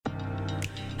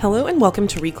Hello and welcome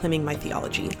to Reclaiming My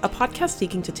Theology, a podcast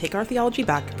seeking to take our theology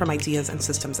back from ideas and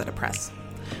systems that oppress.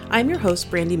 I'm your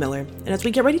host, Brandy Miller, and as we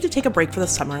get ready to take a break for the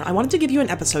summer, I wanted to give you an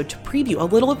episode to preview a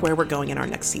little of where we're going in our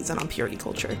next season on purity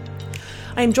culture.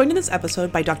 I am joined in this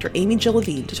episode by Dr. Amy Jill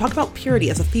Levine to talk about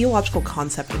purity as a theological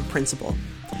concept and principle.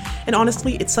 And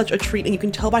honestly, it's such a treat, and you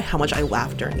can tell by how much I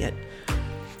laughed during it.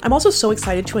 I'm also so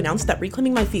excited to announce that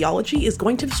Reclaiming My Theology is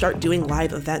going to start doing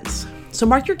live events. So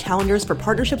mark your calendars for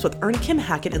partnerships with Erna Kim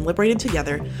Hackett and Liberated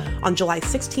Together on July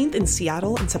 16th in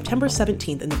Seattle and September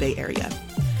 17th in the Bay Area.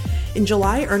 In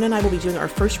July, Erna and I will be doing our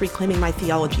first Reclaiming My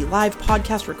Theology live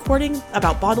podcast recording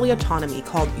about bodily autonomy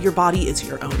called Your Body is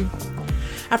Your Own.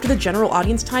 After the general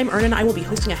audience time, Erna and I will be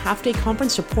hosting a half-day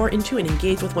conference to pour into and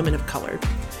engage with women of color.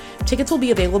 Tickets will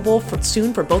be available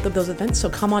soon for both of those events, so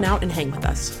come on out and hang with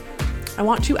us. I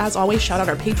want to, as always, shout out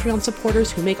our Patreon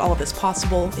supporters who make all of this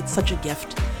possible. It's such a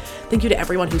gift. Thank you to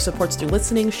everyone who supports through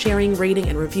listening, sharing, rating,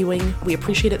 and reviewing. We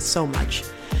appreciate it so much.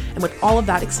 And with all of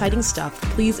that exciting stuff,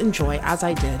 please enjoy, as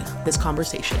I did, this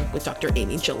conversation with Dr.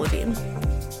 Amy Jill Levine.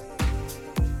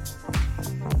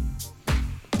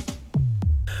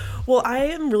 Well, I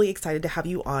am really excited to have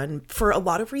you on for a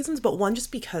lot of reasons, but one,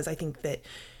 just because I think that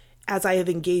as I have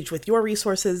engaged with your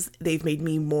resources, they've made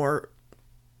me more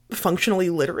functionally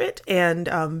literate and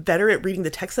better at reading the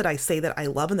text that I say that I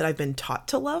love and that I've been taught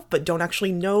to love, but don't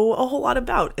actually know a whole lot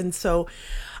about. And so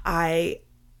I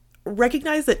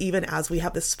recognize that even as we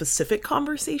have this specific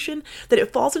conversation, that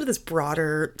it falls into this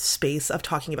broader space of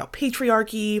talking about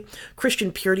patriarchy,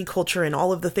 Christian purity culture, and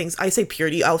all of the things. I say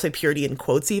purity, I'll say purity in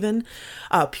quotes even,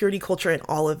 purity culture and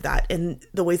all of that, and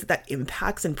the ways that that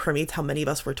impacts and permeates how many of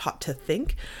us were taught to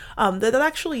think, that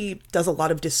actually does a lot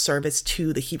of disservice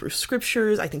to the Hebrew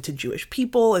scriptures, I think to Jewish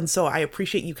people. And so I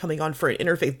appreciate you coming on for an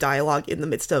interfaith dialogue in the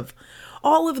midst of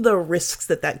all of the risks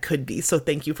that that could be. So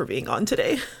thank you for being on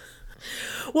today.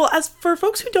 Well, as for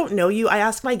folks who don't know you, I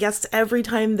ask my guests every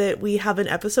time that we have an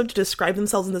episode to describe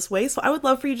themselves in this way. So I would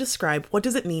love for you to describe, what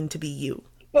does it mean to be you?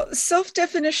 Well,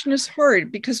 self-definition is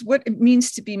hard because what it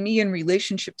means to be me in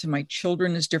relationship to my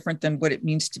children is different than what it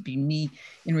means to be me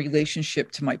in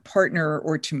relationship to my partner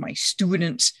or to my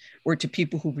students or to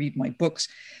people who read my books.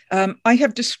 I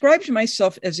have described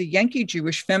myself as a Yankee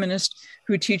Jewish feminist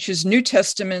who teaches New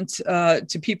Testament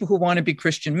to people who want to be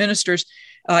Christian ministers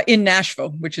in Nashville,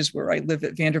 which is where I live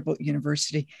at Vanderbilt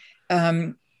University.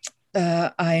 I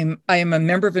am a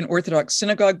member of an Orthodox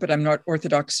synagogue, but I'm not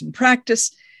Orthodox in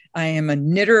practice. I am a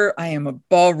knitter. I am a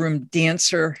ballroom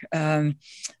dancer. I'm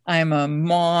a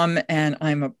mom and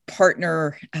I'm a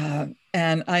partner.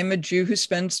 And I'm a Jew who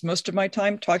spends most of my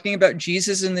time talking about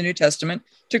Jesus in the New Testament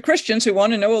to Christians who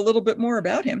want to know a little bit more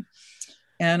about him.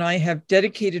 And I have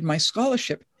dedicated my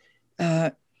scholarship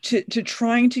to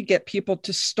trying to get people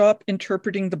to stop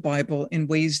interpreting the Bible in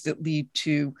ways that lead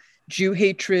to Jew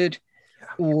hatred,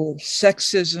 or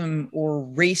sexism, or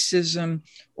racism,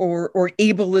 or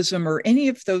ableism, or any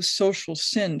of those social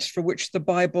sins for which the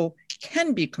Bible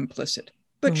can be complicit,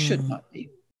 but should not be.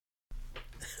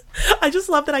 I just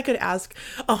love that I could ask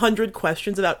 100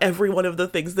 questions about every one of the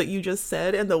things that you just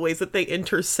said and the ways that they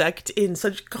intersect in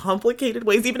such complicated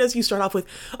ways. Even as you start off with,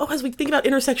 as we think about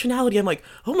intersectionality, I'm like,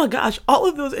 oh my gosh, all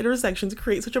of those intersections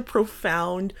create such a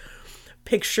profound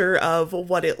picture of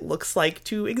what it looks like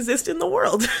to exist in the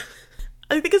world.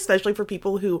 I think especially for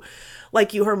people who,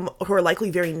 like you, who are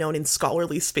likely very known in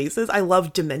scholarly spaces, I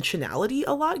love dimensionality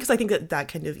a lot because I think that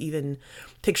kind of even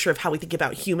picture of how we think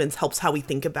about humans helps how we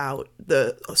think about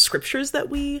the scriptures that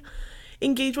we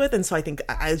engage with. And so I think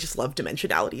I just love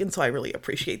dimensionality. And so I really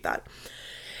appreciate that.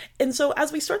 And so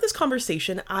as we start this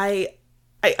conversation,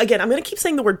 again, I'm going to keep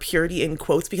saying the word purity in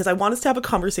quotes because I want us to have a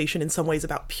conversation in some ways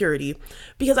about purity,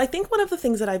 because I think one of the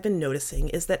things that I've been noticing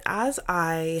is that as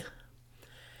I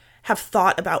have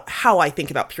thought about how I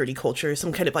think about purity culture,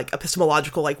 some kind of like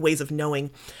epistemological like ways of knowing,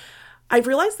 I've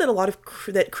realized that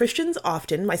that Christians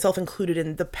often, myself included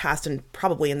in the past and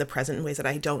probably in the present in ways that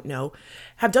I don't know,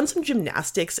 have done some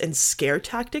gymnastics and scare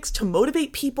tactics to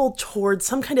motivate people towards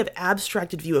some kind of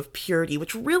abstracted view of purity,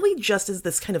 which really just is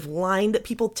this kind of line that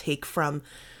people take from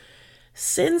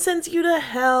sin sends you to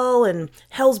hell and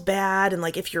hell's bad, and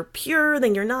like if you're pure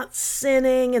then you're not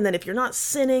sinning, and then if you're not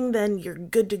sinning then you're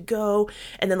good to go,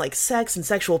 and then like sex and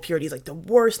sexual purity is like the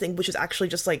worst thing, which is actually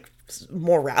just like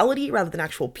morality rather than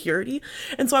actual purity.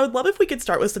 And so I would love if we could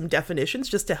start with some definitions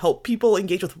just to help people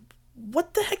engage with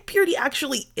what the heck purity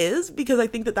actually is, because I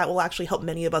think that will actually help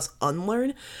many of us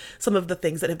unlearn some of the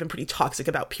things that have been pretty toxic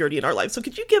about purity in our lives. So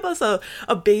could you give us a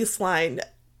baseline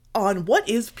on what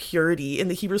is purity in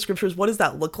the Hebrew scriptures? What does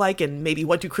that look like? And maybe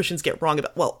what do Christians get wrong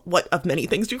about? Well, what of many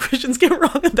things do Christians get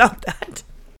wrong about that?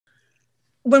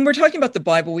 when we're talking about the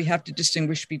Bible, we have to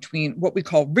distinguish between what we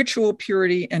call ritual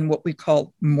purity and what we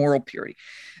call moral purity.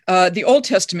 The Old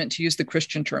Testament, to use the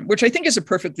Christian term, which I think is a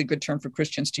perfectly good term for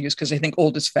Christians to use because I think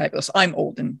old is fabulous. I'm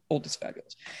old and old is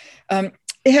fabulous.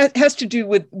 It has to do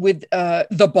with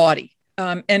the body.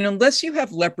 And unless you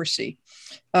have leprosy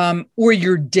or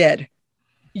you're dead,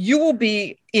 you will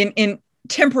be in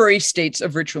temporary states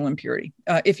of ritual impurity.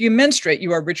 If you menstruate,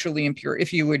 you are ritually impure.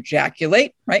 If you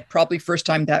ejaculate, right, probably first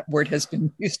time that word has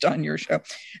been used on your show,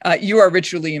 you are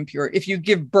ritually impure. If you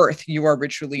give birth, you are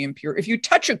ritually impure. If you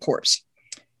touch a corpse,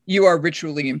 you are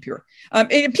ritually impure.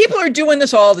 And people are doing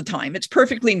this all the time. It's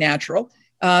perfectly natural.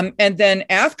 And then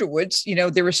afterwards,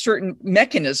 there are certain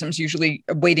mechanisms, usually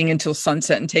waiting until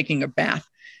sunset and taking a bath.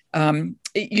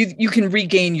 You can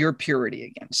regain your purity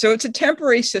again. So it's a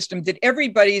temporary system that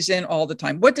everybody's in all the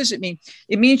time. What does it mean?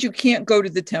 It means you can't go to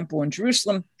the temple in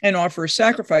Jerusalem and offer a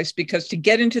sacrifice because to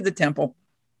get into the temple,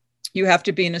 you have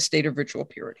to be in a state of ritual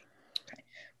purity. Okay.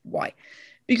 Why?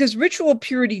 Because ritual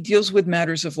purity deals with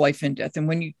matters of life and death. And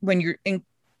when you're in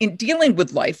dealing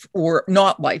with life or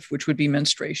not life, which would be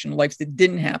menstruation, life that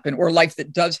didn't happen, or life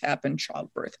that does happen,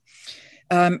 childbirth,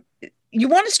 you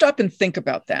want to stop and think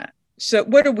about that. So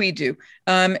what do?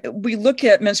 We look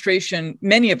at menstruation,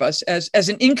 many of us, as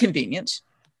an inconvenience,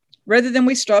 rather than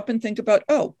we stop and think about,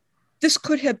 oh, this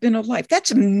could have been a life. That's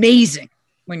amazing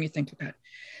when you think about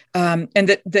it.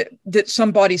 And that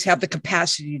some bodies have the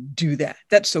capacity to do that.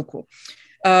 That's so cool.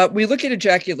 We look at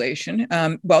ejaculation.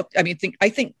 I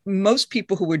think most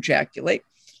people who ejaculate,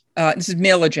 this is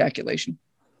male ejaculation,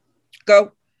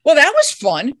 go, well, that was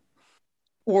fun.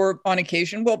 Or on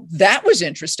occasion, well, that was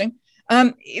interesting.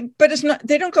 But it's not,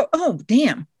 they don't go, oh,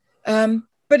 damn.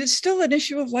 But it's still an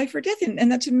issue of life or death.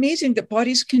 And that's amazing that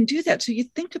bodies can do that. So you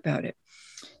think about it.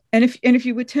 And if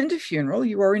you attend a funeral,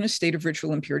 you are in a state of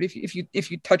ritual impurity.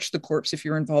 If you touch the corpse, if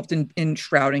you're involved in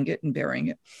shrouding it and burying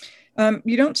it,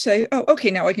 you don't say, oh,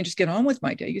 okay, now I can just get on with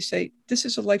my day. You say, this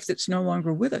is a life that's no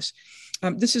longer with us.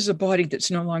 This is a body that's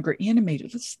no longer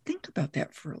animated. Let's think about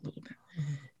that for a little bit.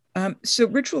 Mm-hmm. So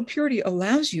ritual purity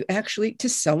allows you actually to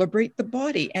celebrate the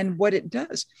body and what it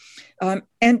does,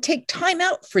 and take time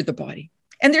out for the body.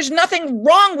 And there's nothing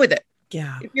wrong with it.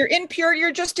 Yeah. If you're impure,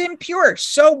 you're just impure.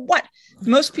 So what?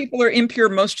 Most people are impure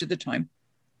most of the time.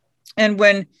 And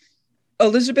when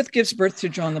Elizabeth gives birth to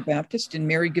John the Baptist and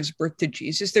Mary gives birth to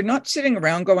Jesus, they're not sitting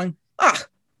around going,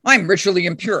 I'm ritually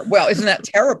impure. Well, isn't that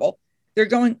terrible? They're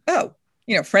going, oh,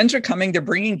 friends are coming, they're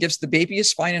bringing gifts, the baby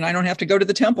is fine, and I don't have to go to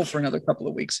the temple for another couple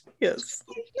of weeks. Yes.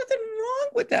 There's nothing wrong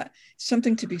with that.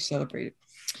 Something to be celebrated.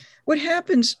 What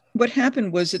happened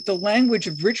was that the language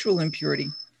of ritual impurity,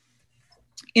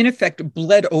 in effect,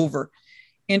 bled over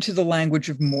into the language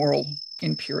of moral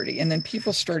impurity. And then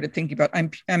people started thinking about,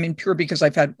 I'm impure because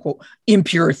I've had, quote,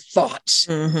 impure thoughts,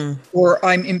 mm-hmm. or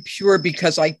I'm impure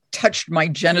because I touched my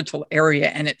genital area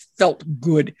and it felt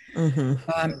good.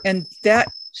 Mm-hmm. And that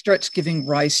starts giving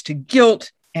rise to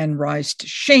guilt and rise to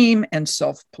shame and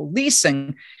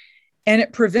self-policing. And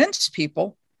it prevents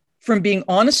people from being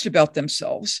honest about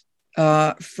themselves,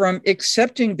 from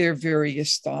accepting their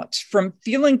various thoughts, from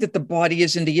feeling that the body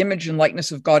is in the image and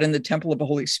likeness of God in the temple of the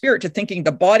Holy Spirit, to thinking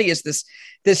the body is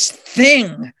this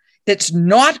thing that's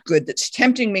not good, that's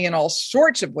tempting me in all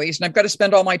sorts of ways, and I've got to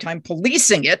spend all my time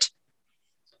policing it.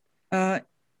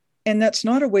 And that's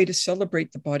not a way to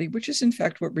celebrate the body, which is in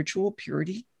fact what ritual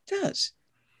purity does.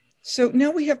 So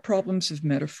now we have problems of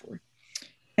metaphor.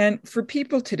 And for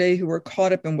people today who are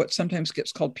caught up in what sometimes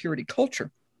gets called purity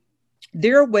culture,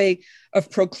 their way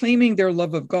of proclaiming their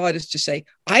love of God is to say,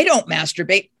 I don't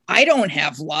masturbate, I don't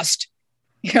have lust.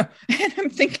 And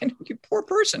I'm thinking, you poor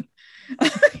person.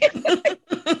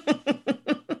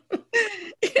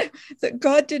 That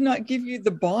God did not give you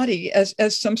the body as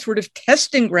some sort of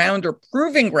testing ground or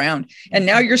proving ground. And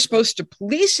now you're supposed to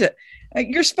police it.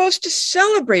 You're supposed to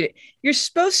celebrate it. You're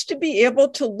supposed to be able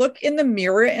to look in the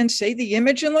mirror and say the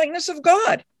image and likeness of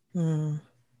God.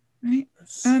 Right?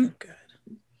 That's so good.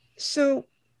 So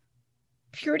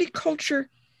purity culture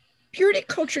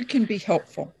can be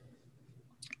helpful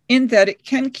in that it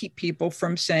can keep people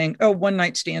from saying, oh, one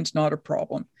night stand's not a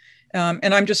problem.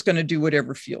 And I'm just going to do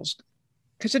whatever feels good.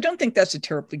 Because I don't think that's a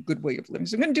terribly good way of living.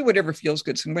 So I'm going to do whatever feels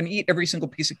good. So I'm going to eat every single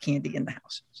piece of candy in the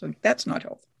house. So that's not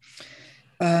healthy.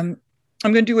 I'm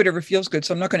going to do whatever feels good.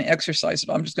 So I'm not going to exercise at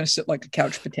all. I'm just going to sit like a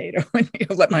couch potato and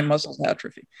let my muscles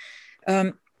atrophy.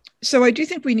 So I do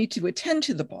think we need to attend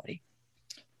to the body.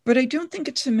 But I don't think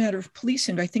it's a matter of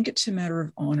policing. I think it's a matter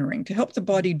of honoring, to help the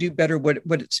body do better what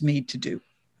it's made to do.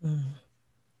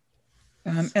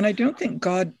 And I don't think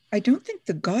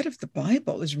the God of the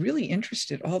Bible is really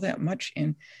interested all that much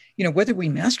in, whether we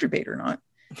masturbate or not.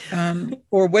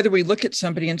 or whether we look at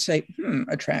somebody and say,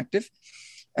 attractive.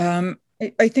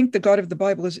 I think the God of the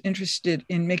Bible is interested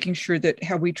in making sure that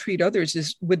how we treat others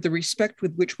is with the respect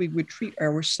with which we would treat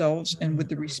ourselves and with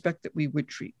the respect that we would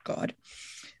treat God.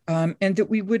 And that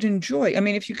we would enjoy. I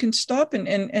mean, if you can stop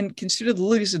and consider the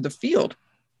lilies of the field,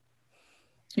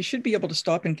 you should be able to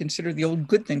stop and consider the old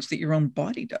good things that your own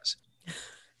body does.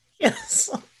 Yes.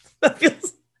 That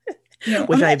feels,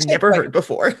 which I've never heard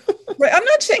before. Right. I'm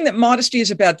not saying that modesty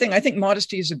is a bad thing. I think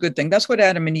modesty is a good thing. That's what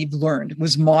Adam and Eve learned,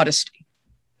 was modesty.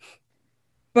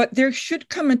 But there should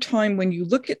come a time when you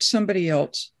look at somebody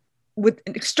else with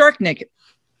stark naked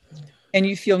and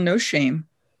you feel no shame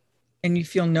and you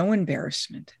feel no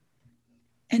embarrassment.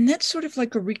 And that's sort of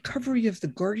like a recovery of the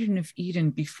Garden of Eden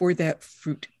before that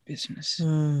fruit business.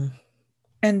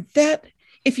 And that,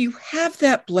 if you have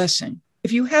that blessing,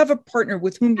 if you have a partner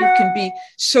with whom you can be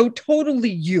so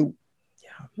totally you,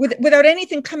 without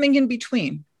anything coming in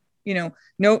between, no,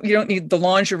 you don't need the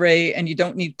lingerie and you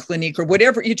don't need Clinique or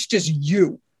whatever. It's just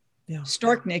you,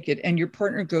 stark naked, and your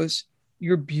partner goes,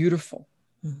 "You're beautiful."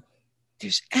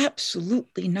 There's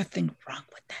absolutely nothing wrong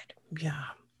with that. Yeah.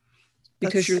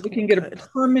 Because you're looking at a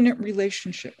permanent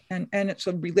relationship, and it's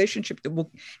a relationship that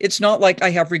it's not like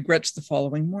I have regrets the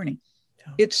following morning.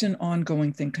 It's an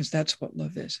ongoing thing, because that's what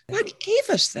love is. God gave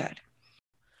us that.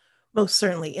 Most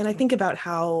certainly. And I think about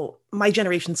how my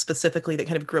generation specifically, that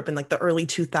kind of grew up in like the early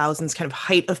 2000s, kind of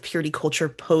height of purity culture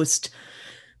post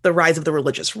the rise of the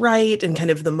religious right, and kind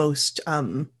of the most,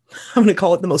 I'm going to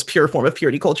call it the most pure form of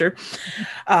purity culture,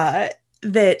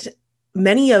 that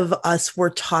many of us were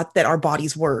taught that our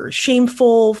bodies were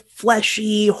shameful,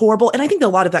 fleshy, horrible. And I think a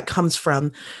lot of that comes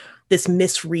from this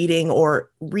misreading or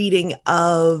reading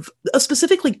of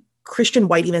specifically Christian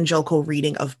white evangelical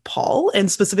reading of Paul,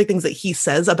 and specific things that he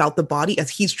says about the body as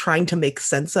he's trying to make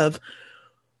sense of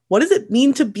what does it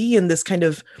mean to be in this kind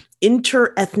of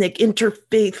inter-ethnic,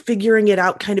 interfaith, figuring it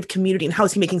out kind of community, and how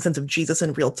is he making sense of Jesus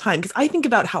in real time? Because I think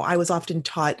about how I was often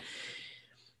taught,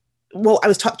 I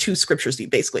was taught two scriptures,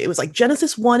 basically. It was like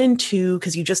Genesis 1 and 2,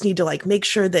 because you just need to like make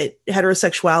sure that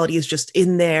heterosexuality is just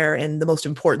in there and the most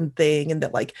important thing, and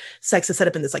that like sex is set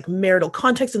up in this like marital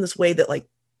context in this way that like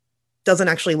doesn't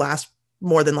actually last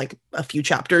more than like a few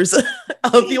chapters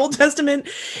of the Old Testament.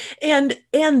 And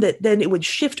that then it would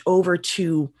shift over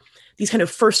to these kind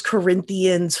of 1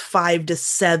 Corinthians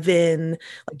 5-7,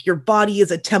 like your body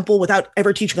is a temple, without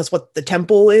ever teaching us what the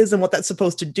temple is and what that's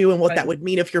supposed to do and what that would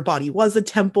mean if your body was a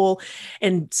temple,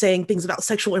 and saying things about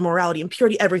sexual immorality and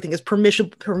purity. Everything is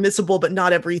permissible, but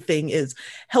not everything is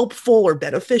helpful or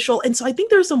beneficial. And so I think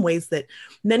there's some ways that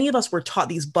many of us were taught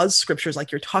these buzz scriptures,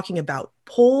 like you're talking about,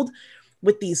 pulled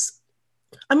with these,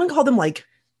 I'm going to call them like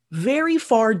very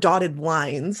far dotted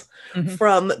lines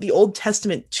from the Old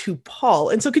Testament to Paul.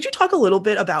 And so could you talk a little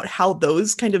bit about how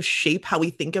those kind of shape how we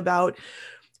think about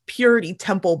purity,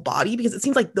 temple, body? Because it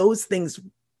seems like those things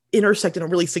intersect in a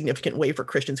really significant way for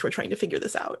Christians who are trying to figure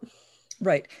this out.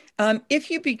 Right.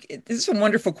 This is a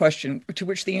wonderful question, to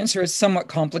which the answer is somewhat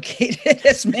complicated,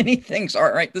 as many things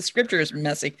are, right? The scripture is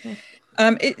messy.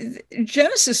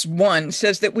 Genesis 1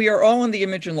 says that we are all in the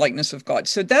image and likeness of God.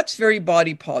 So that's very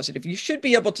body positive. You should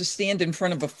be able to stand in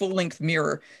front of a full-length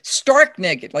mirror, stark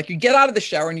naked, like you get out of the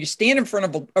shower and you stand in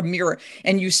front of a mirror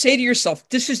and you say to yourself,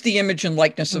 this is the image and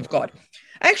likeness of God.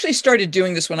 I actually started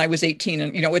doing this when I was 18.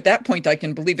 And, at that point, I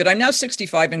can believe it. I'm now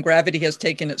 65 and gravity has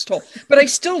taken its toll. But I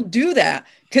still do that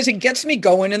because it gets me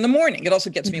going in the morning. It also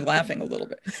gets me laughing a little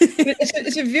bit.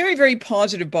 It's a very, very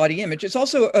positive body image. It's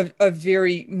also a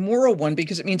very moral one,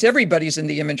 because it means everybody's in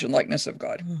the image and likeness of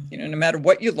God. No matter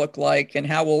what you look like and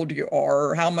how old you are,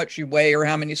 or how much you weigh, or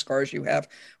how many scars you have,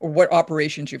 or what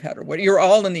operations you've had, or what, you're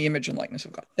all in the image and likeness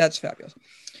of God. That's fabulous.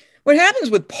 What happens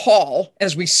with Paul,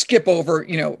 as we skip over,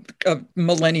 a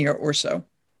millennia or so,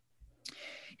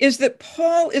 is that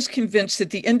Paul is convinced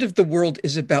that the end of the world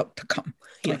is about to come.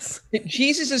 Yes. That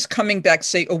Jesus is coming back,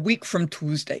 say, a week from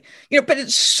Tuesday, but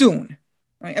it's soon,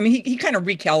 right? I mean, he kind of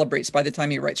recalibrates by the time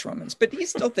he writes Romans, but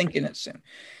he's still thinking it's soon,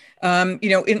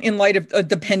 in light of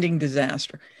the pending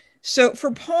disaster. So for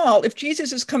Paul, if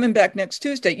Jesus is coming back next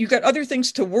Tuesday, you've got other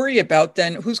things to worry about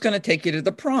than who's going to take you to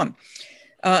the prom.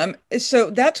 So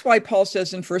that's why Paul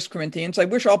says in 1 Corinthians, I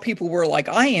wish all people were like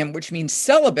I am, which means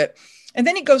celibate. And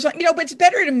then he goes on, but it's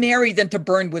better to marry than to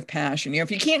burn with passion. If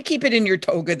you can't keep it in your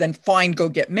toga, then fine, go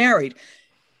get married.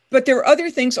 But there are other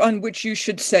things on which you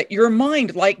should set your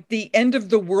mind, like the end of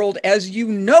the world as you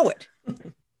know it.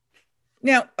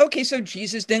 Now, okay, so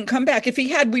Jesus didn't come back. If he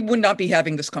had, we would not be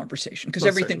having this conversation, because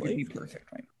everything would be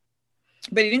perfect, right?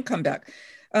 But he didn't come back.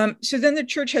 So then the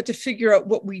church had to figure out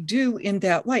what we do in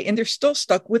that light. And they're still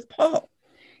stuck with Paul.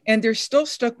 And they're still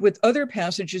stuck with other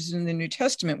passages in the New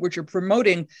Testament, which are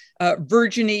promoting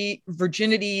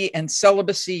virginity and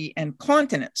celibacy and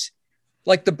continence,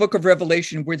 like the book of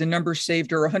Revelation, where the number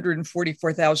saved are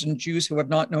 144,000 Jews who have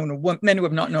not known a woman, men who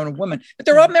have not known a woman, but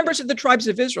they're all members of the tribes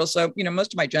of Israel. So,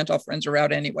 most of my Gentile friends are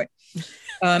out anyway.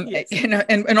 Yes.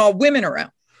 and all women are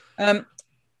out.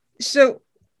 So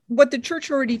what the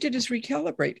church already did is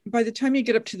recalibrate. By the time you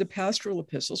get up to the pastoral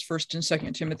epistles, 1st and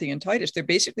 2nd Timothy and Titus, they're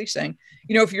basically saying,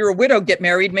 if you're a widow, get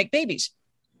married, make babies.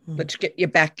 Let's get you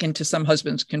back into some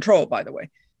husband's control, by the way.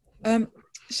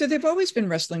 So they've always been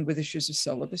wrestling with issues of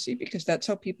celibacy because that's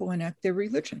how people enact their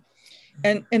religion.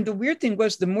 And the weird thing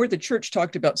was, the more the church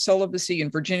talked about celibacy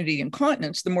and virginity and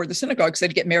continence, the more the synagogue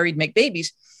said, get married, make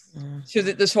babies. So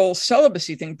that this whole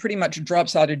celibacy thing pretty much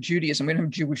drops out of Judaism. We don't have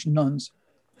Jewish nuns.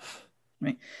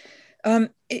 Right?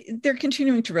 They're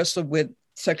continuing to wrestle with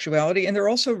sexuality, and they're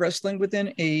also wrestling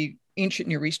within a ancient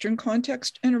Near Eastern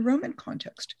context and a Roman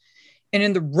context. And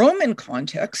in the Roman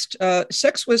context,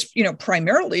 sex was,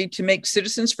 primarily to make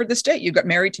citizens for the state. You got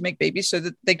married to make babies so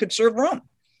that they could serve Rome.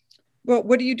 Well,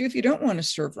 what do you do if you don't want to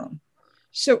serve Rome?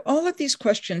 So all of these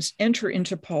questions enter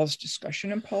into Paul's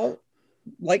discussion. And Paul,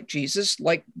 like Jesus,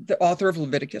 like the author of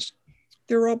Leviticus,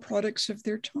 they're all products of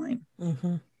their time.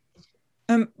 Mm-hmm.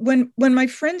 When my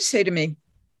friends say to me,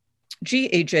 gee,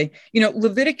 AJ,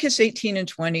 Leviticus 18 and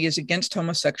 20 is against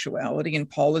homosexuality and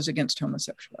Paul is against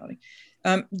homosexuality.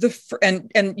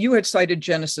 And you had cited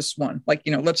Genesis 1, like,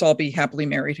 let's all be happily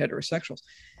married heterosexuals.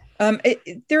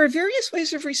 There are various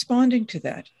ways of responding to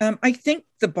that. I think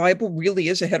the Bible really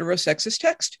is a heterosexist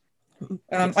text.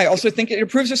 I also think it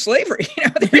approves of slavery.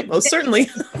 Most certainly.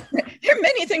 There are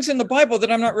many things in the Bible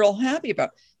that I'm not real happy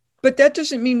about, but that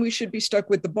doesn't mean we should be stuck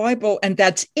with the Bible and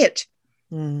that's it.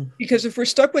 Because if we're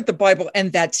stuck with the Bible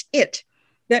and that's it,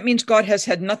 that means God has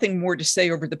had nothing more to say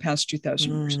over the past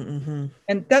 2,000 years. Mm-hmm.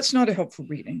 And that's not a helpful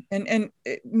reading. And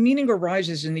meaning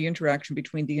arises in the interaction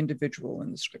between the individual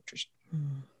and the scriptures.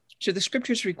 So the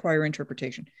scriptures require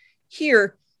interpretation.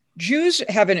 Here, Jews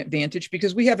have an advantage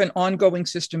because we have an ongoing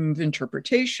system of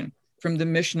interpretation, from the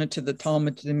Mishnah to the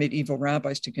Talmud to the medieval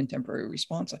rabbis to contemporary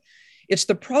responsa. It's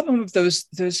the problem of those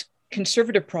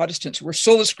conservative Protestants who are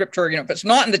sola scriptura, if it's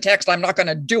not in the text, I'm not going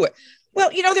to do it.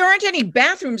 Well, there aren't any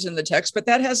bathrooms in the text, but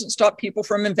that hasn't stopped people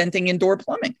from inventing indoor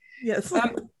plumbing. Yes.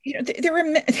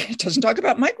 It doesn't talk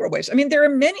about microwaves. There are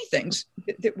many things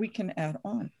that we can add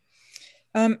on.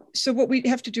 So what we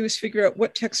have to do is figure out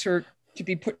what texts are to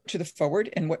be put to the forward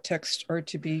and what texts are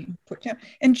to be put down.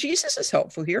 And Jesus is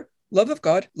helpful here. Love of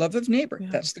God, love of neighbor. Yeah.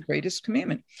 That's the greatest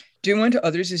commandment. Do unto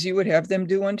others as you would have them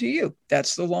do unto you.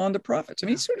 That's the law and the prophets.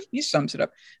 He sums it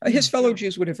up. His fellow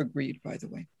Jews would have agreed, by the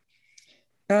way.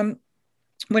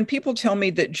 When people tell me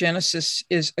that Genesis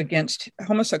is against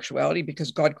homosexuality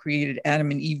because God created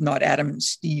Adam and Eve, not Adam and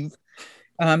Steve,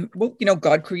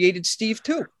 God created Steve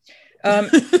too.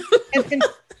 And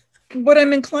what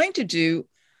I'm inclined to do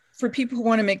for people who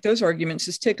want to make those arguments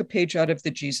is take a page out of the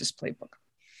Jesus Playbook,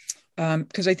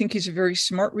 because I think he's a very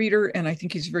smart reader and I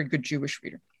think he's a very good Jewish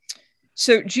reader.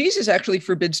 So Jesus actually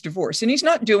forbids divorce, and he's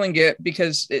not doing it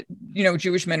because,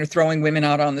 Jewish men are throwing women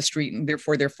out on the street and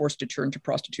therefore they're forced to turn to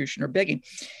prostitution or begging.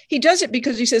 He does it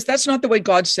because he says that's not the way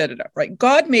God set it up, right?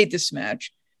 God made this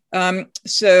match. And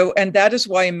that is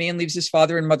why a man leaves his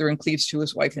father and mother and cleaves to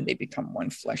his wife and they become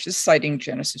one flesh. This is citing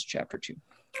Genesis chapter 2.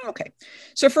 Okay.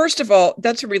 So first of all,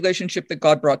 that's a relationship that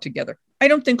God brought together. I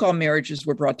don't think all marriages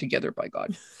were brought together by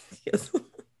God. Yes.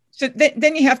 So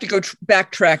then you have to go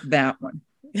backtrack that one.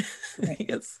 Right.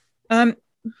 Yes.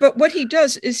 But what he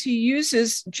does is he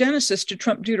uses Genesis to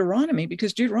trump Deuteronomy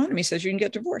because Deuteronomy says you can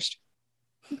get divorced.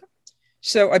 Okay.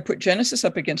 So I put Genesis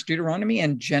up against Deuteronomy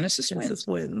and Genesis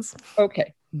wins.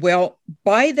 Okay. Well,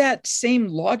 by that same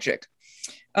logic,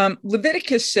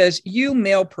 Leviticus says, you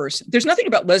male person. There's nothing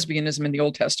about lesbianism in the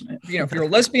Old Testament. If you're a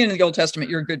lesbian in the Old Testament,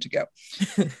 you're good to go.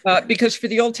 Because for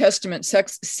the Old Testament,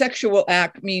 sexual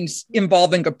act means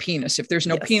involving a penis. If there's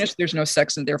no penis, there's no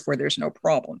sex, and therefore there's no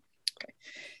problem.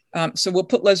 Okay. So we'll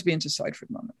put lesbians aside for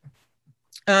the moment.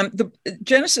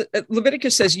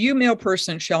 Leviticus says, you male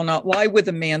person shall not lie with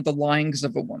a man the lyings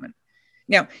of a woman.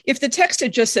 Now, if the text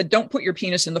had just said, don't put your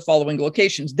penis in the following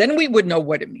locations, then we would know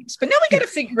what it means. But now we got to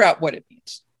figure out what it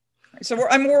means. Right? So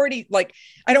I'm already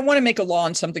I don't want to make a law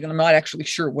on something and I'm not actually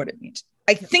sure what it means.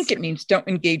 I think it means don't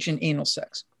engage in anal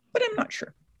sex, but I'm not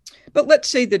sure. But let's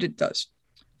say that it does.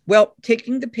 Well,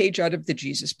 taking the page out of the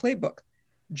Jesus Playbook,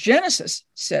 Genesis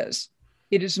says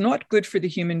it is not good for the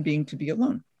human being to be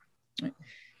alone. Right?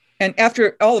 And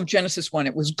after all of Genesis 1,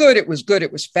 it was good, it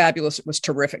was fabulous, it was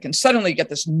terrific. And suddenly you get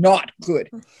this not good.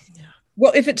 Yeah.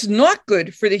 Well, if it's not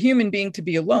good for the human being to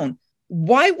be alone,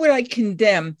 Why would I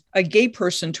condemn a gay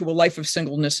person to a life of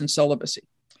singleness and celibacy?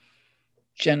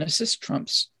 Genesis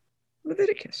trumps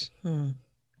Leviticus.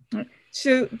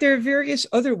 So there are various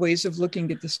other ways of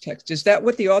looking at this text. Is that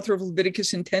what the author of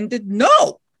Leviticus intended?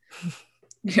 No.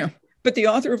 Yeah. But the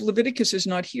author of Leviticus is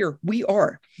not here. We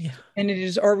are. Yeah. And it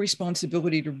is our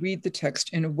responsibility to read the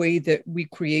text in a way that we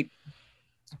create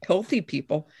healthy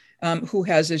people who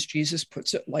has, as Jesus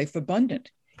puts it, life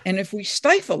abundant. And if we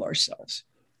stifle ourselves,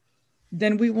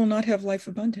 then we will not have life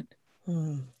abundant.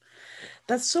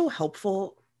 That's so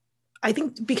helpful. I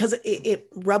think because it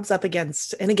rubs up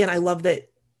against, and again, I love that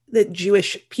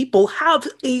Jewish people have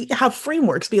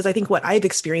frameworks, because I think what I've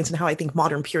experienced and how I think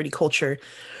modern purity culture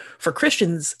for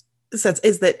Christians says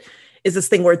is this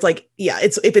thing where it's like, yeah,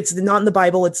 if it's not in the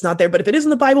Bible, it's not there. But if it is in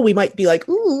the Bible, we might be like,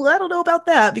 ooh, I don't know about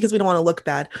that, because we don't want to look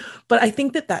bad. But I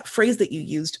think that phrase that you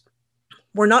used,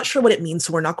 we're not sure what it means,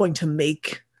 so we're not going to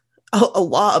make a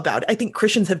law about it. I think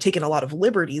Christians have taken a lot of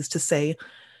liberties to say,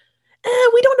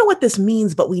 we don't know what this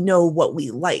means, but we know what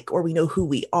we like, or we know who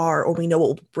we are, or we know what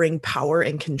will bring power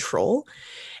and control.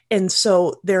 And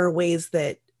so there are ways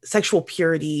that sexual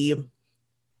purity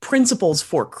principles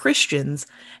for Christians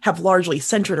have largely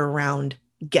centered around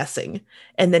guessing,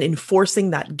 and then enforcing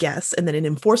that guess, and then in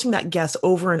enforcing that guess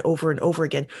over and over and over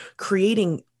again,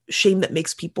 creating shame that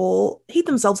makes people hate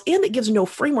themselves, and it gives no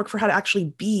framework for how to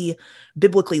actually be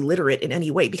biblically literate in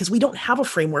any way, because we don't have a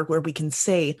framework where we can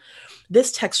say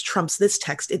this text trumps this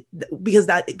text, because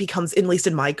that becomes, at least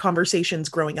in my conversations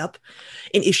growing up,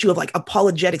 an issue of like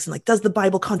apologetics and like, does the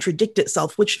Bible contradict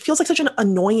itself, which feels like such an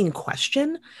annoying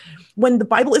question when the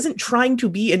Bible isn't trying to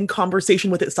be in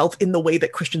conversation with itself in the way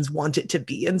that Christians want it to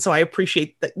be. And so I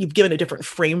appreciate that you've given a different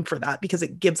frame for that, because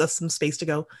it gives us some space to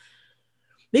go,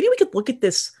 maybe we could look at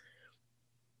this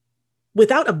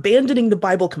without abandoning the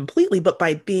Bible completely, but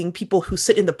by being people who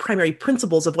sit in the primary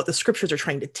principles of what the scriptures are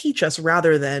trying to teach us,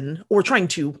 rather than, or trying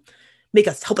to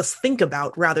help us think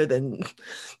about, rather than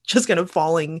just kind of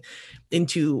falling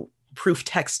into proof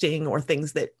texting or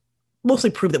things that mostly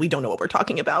prove that we don't know what we're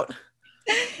talking about.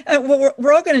 Well,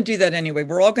 we're all going to do that anyway.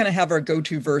 We're all going to have our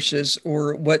go-to verses,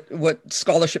 or what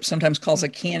scholarship sometimes calls a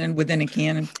canon within a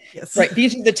canon. Yes. Right.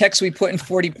 These are the texts we put in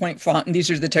 40-point font, and these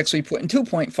are the texts we put in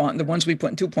 2-point font. The ones we put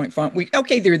in 2-point font,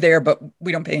 they're there, but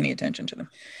we don't pay any attention to them.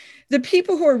 The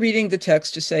people who are reading the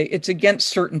text to say it's against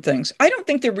certain things, I don't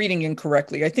think they're reading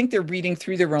incorrectly. I think they're reading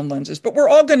through their own lenses, but we're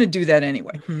all going to do that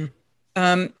anyway.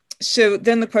 Mm-hmm. So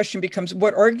then the question becomes,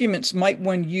 what arguments might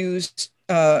one use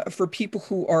for people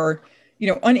who are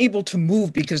unable to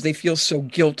move because they feel so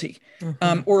guilty,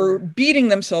 or beating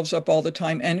themselves up all the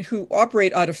time, and who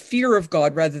operate out of fear of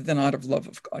God rather than out of love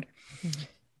of God.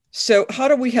 So how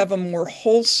do we have a more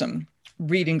wholesome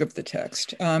reading of the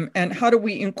text? And how do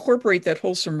we incorporate that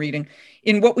wholesome reading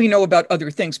in what we know about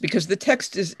other things? Because the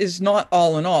text is not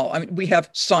all in all. I mean, we have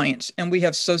science, and we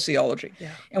have sociology,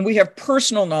 and we have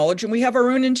personal knowledge, and we have our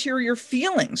own interior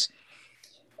feelings.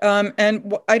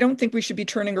 And I don't think we should be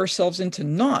turning ourselves into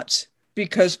knots,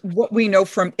 because what we know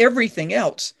from everything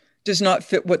else does not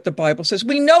fit what the Bible says.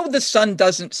 We know the sun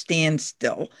doesn't stand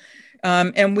still.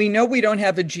 And we know we don't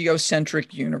have a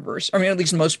geocentric universe. I mean, at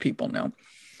least most people know.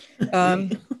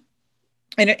 And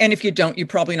if you don't, you're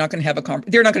probably not going to have a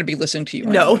conversation. They're not going to be listening to you.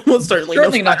 No, most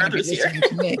certainly not going to be listening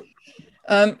to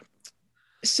me.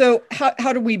 So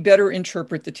how do we better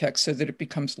interpret the text so that it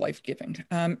becomes life-giving?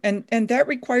 And that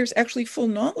requires actually full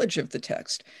knowledge of the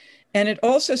text. And it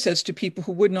also says to people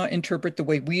who would not interpret the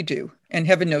way we do, and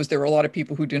heaven knows there are a lot of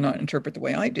people who do not interpret the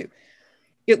way I do,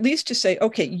 at least to say,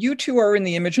 okay, you two are in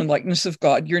the image and likeness of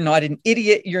God. You're not an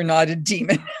idiot. You're not a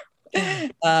demon.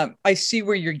 I see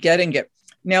where you're getting it.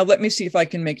 Now, let me see if I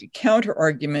can make a counter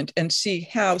argument and see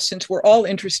how, since we're all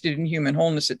interested in human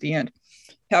wholeness at the end,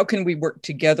 how can we work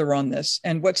together on this?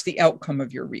 And what's the outcome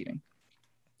of your reading?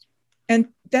 And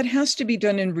that has to be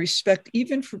done in respect,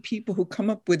 even for people who come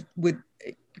up with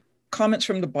comments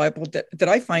from the Bible that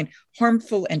I find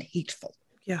harmful and hateful.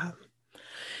 Yeah.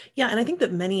 Yeah. And I think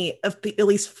that many of the, at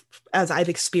least as I've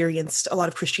experienced a lot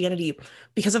of Christianity,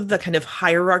 because of the kind of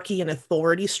hierarchy and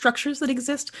authority structures that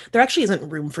exist, there actually isn't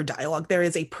room for dialogue. There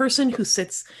is a person who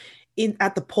sits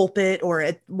at the pulpit or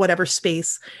at whatever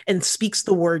space and speaks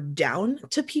the word down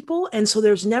to people. And so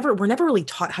we're never really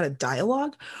taught how to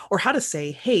dialogue or how to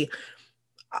say, hey,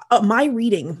 my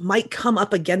reading might come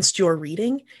up against your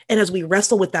reading. And as we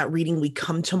wrestle with that reading, we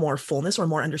come to more fullness or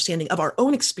more understanding of our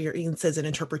own experiences and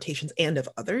interpretations and of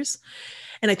others.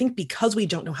 And I think because we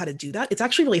don't know how to do that, it's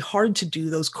actually really hard to do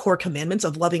those core commandments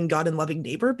of loving God and loving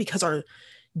neighbor, because our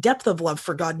depth of love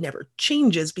for God never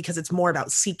changes, because it's more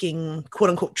about seeking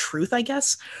quote unquote truth, I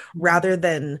guess, rather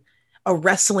than a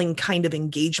wrestling kind of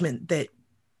engagement that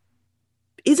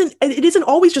isn't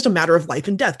always just a matter of life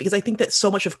and death, because I think that so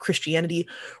much of Christianity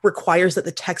requires that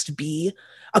the text be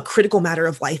a critical matter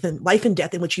of life and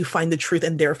death in which you find the truth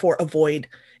and therefore avoid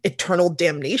eternal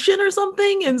damnation or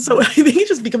something. And so I think it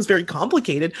just becomes very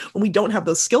complicated when we don't have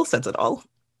those skill sets at all.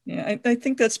 Yeah, I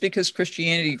think that's because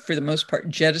Christianity, for the most part,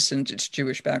 jettisoned its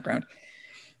Jewish background.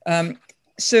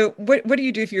 So what do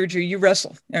you do if you're a Jew? You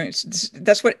wrestle. I mean,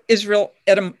 that's what Israel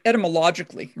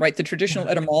etymologically, right? The traditional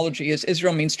etymology is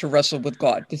Israel means to wrestle with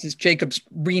God. This is Jacob's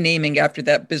renaming after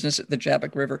that business at the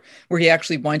Jabbok River, where he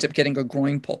actually winds up getting a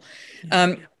groin pull.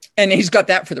 And he's got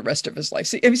that for the rest of his life.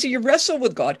 So you wrestle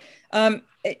with God,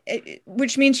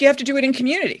 which means you have to do it in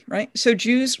community, right? So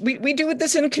Jews, we do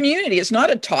this in a community. It's not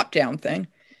a top-down thing.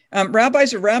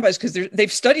 Rabbis are rabbis because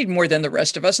they've studied more than the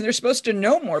rest of us, and they're supposed to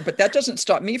know more. But that doesn't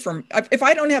stop me from, if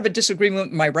I don't have a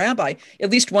disagreement with my rabbi,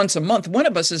 at least once a month, one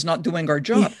of us is not doing our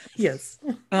job. Yes.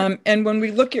 And when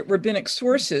we look at rabbinic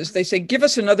sources, they say, give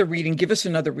us another reading,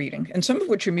 and some of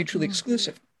which are mutually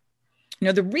exclusive.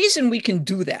 Now, the reason we can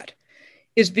do that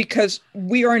is because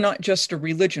we are not just a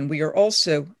religion. We are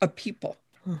also a people,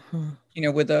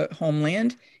 with a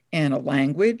homeland and a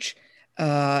language,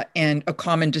 and a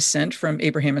common descent from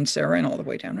Abraham and Sarah and all the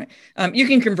way down, right? You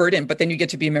can convert in, but then you get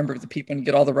to be a member of the people and you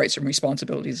get all the rights and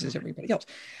responsibilities as everybody else.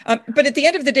 But at the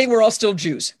end of the day, we're all still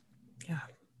Jews. Yeah.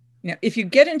 Now, if you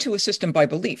get into a system by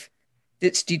belief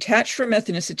that's detached from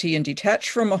ethnicity and detached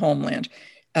from a homeland,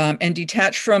 and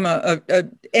detached from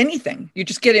anything, you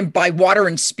just get in by water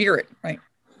and spirit, right?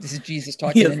 This is Jesus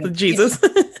talking. Yes, Jesus.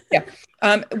 Yeah.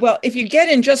 Well, if you get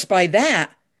in just by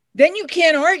that, then you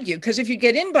can't argue, because if you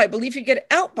get in by belief, you get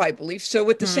out by belief. So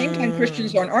at the same time,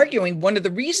 Christians aren't arguing. One of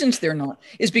the reasons they're not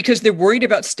is because they're worried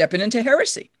about stepping into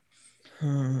heresy.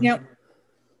 Now,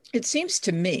 it seems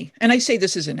to me, and I say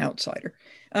this as an outsider,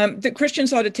 that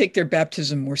Christians ought to take their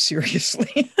baptism more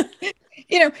seriously.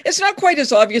 It's not quite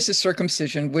as obvious as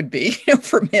circumcision would be,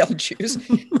 for male Jews.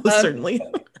 Certainly.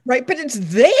 Right, but it's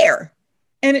there.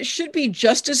 And it should be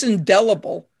just as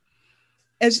indelible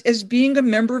as being a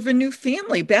member of a new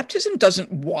family. Baptism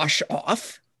doesn't wash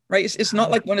off, right? It's not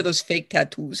like one of those fake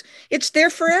tattoos. It's there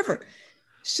forever.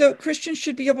 So Christians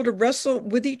should be able to wrestle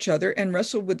with each other and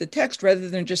wrestle with the text rather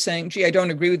than just saying, gee, I don't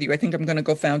agree with you. I think I'm going to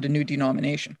go found a new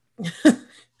denomination.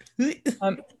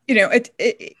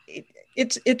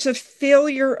 It's a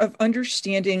failure of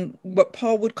understanding what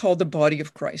Paul would call the body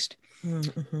of Christ.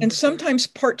 And sometimes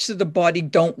parts of the body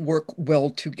don't work well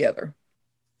together.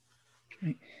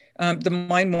 Right? The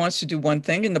mind wants to do one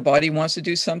thing and the body wants to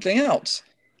do something else.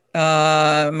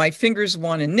 My fingers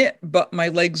want to knit, but my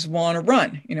legs want to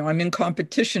run. I'm in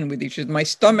competition with each other. My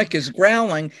stomach is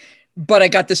growling, but I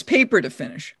got this paper to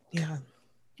finish. Yeah.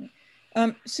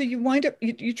 So you wind up,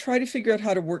 you try to figure out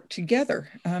how to work together.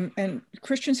 And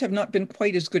Christians have not been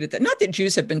quite as good at that. Not that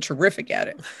Jews have been terrific at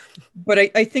it, but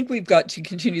I think we've got to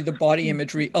continue the body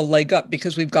imagery a leg up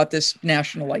because we've got this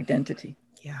national identity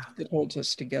that holds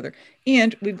us together.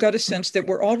 And we've got a sense that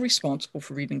we're all responsible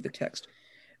for reading the text.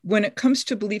 When it comes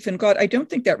to belief in God, I don't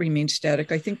think that remains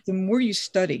static. I think the more you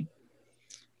study,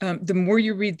 the more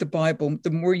you read the Bible,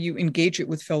 the more you engage it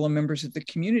with fellow members of the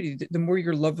community, the more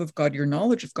your love of God, your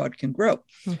knowledge of God can grow.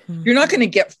 You're not going to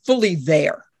get fully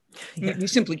there. We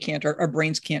simply can't. Our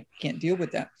brains can't deal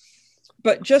with that.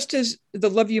 But just as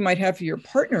the love you might have for your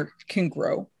partner can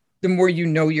grow, the more you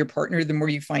know your partner, the more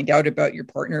you find out about your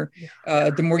partner,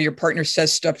 the more your partner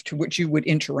says stuff to which you would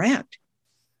interact.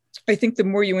 I think the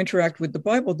more you interact with the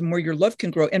Bible, the more your love can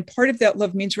grow. And part of that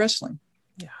love means wrestling.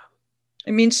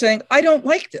 It means saying, I don't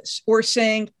like this, or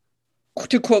saying,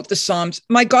 to quote the Psalms,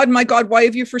 my God, why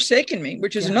have you forsaken me?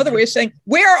 Which is another way of saying,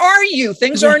 where are you?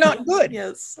 Things are not good.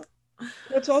 Yes.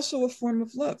 That's also a form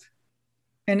of love.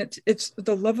 And it's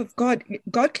the love of God.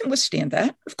 God can withstand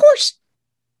that, of course.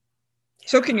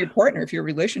 So can your partner if your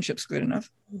relationship's good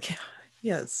enough. Yeah.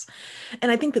 Yes.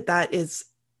 And I think that is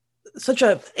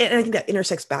and I think that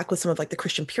intersects back with some of like the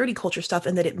Christian purity culture stuff,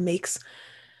 and that it makes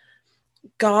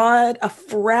God a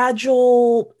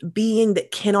fragile being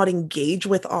that cannot engage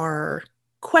with our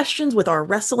questions, with our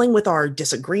wrestling, with our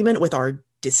disagreement, with our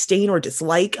disdain or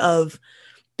dislike of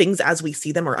things as we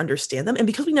see them or understand them. And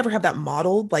because we never have that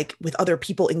modeled, like with other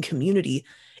people in community,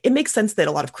 it makes sense that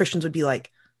a lot of Christians would be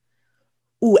like,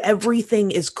 ooh, everything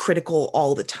is critical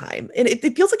all the time. And it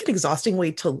feels like an exhausting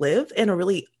way to live and a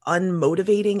really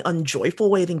unmotivating, unjoyful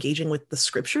way of engaging with the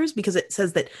scriptures, because it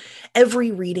says that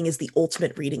every reading is the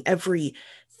ultimate reading. Every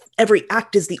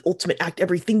act is the ultimate act.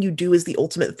 Everything you do is the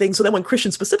ultimate thing. So then when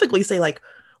Christians specifically say like,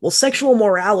 well, sexual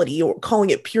morality or calling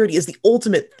it purity is the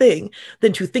ultimate thing,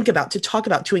 then to think about, to talk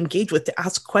about, to engage with, to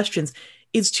ask questions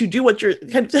is to do what you're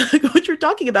what you're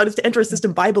talking about, is to enter a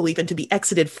system by belief and to be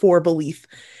exited for belief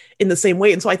in the same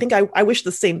way. And so I think I wish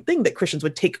the same thing, that Christians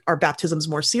would take our baptisms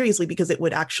more seriously, because it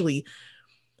would actually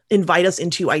invite us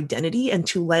into identity, and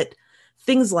to let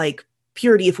things like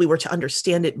purity, if we were to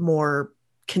understand it more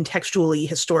contextually,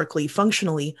 historically,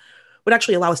 functionally, would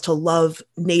actually allow us to love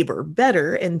neighbor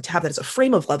better, and to have that as a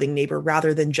frame of loving neighbor,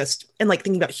 rather than just, and like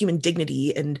thinking about human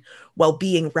dignity and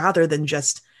well-being, rather than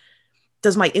just,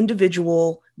 does my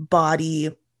individual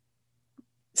body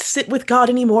sit with God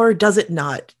anymore? Or does it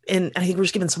not? And I think we're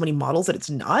just given so many models that it's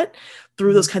not,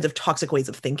 through those kinds of toxic ways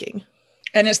of thinking.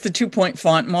 And it's the 2-point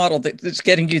font model that's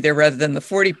getting you there, rather than the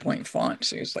 40-point font.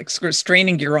 So it's like sort of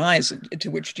straining your eyes,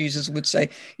 to which Jesus would say,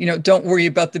 don't worry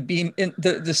about the beam in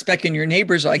the speck in your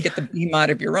neighbor's eye, get the beam out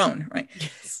of your own, right?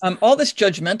 Yes. All this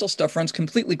judgmental stuff runs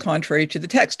completely contrary to the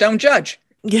text. Don't judge.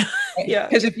 Yeah. Right? Yeah.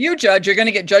 Because if you judge, you're going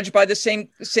to get judged by the same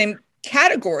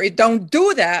category. Don't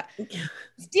do that. Yeah.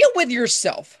 Deal with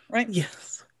yourself, right? Yes.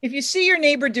 If you see your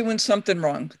neighbor doing something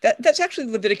wrong, that's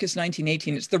actually Leviticus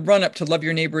 19:18. It's the run up to love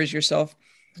your neighbor as yourself,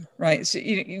 right? So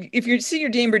if you see your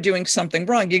neighbor doing something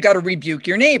wrong, you got to rebuke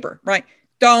your neighbor, right?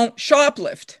 Don't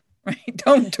shoplift, right?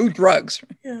 Don't do drugs.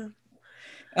 Yeah.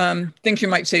 Things you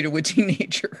might say to a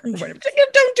teenager or whatever.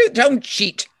 Don't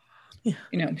cheat. Yeah.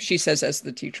 She says as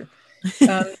the teacher.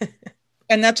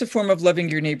 And that's a form of loving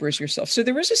your neighbor as yourself. So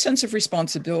there is a sense of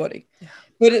responsibility,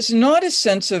 but it's not a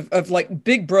sense of like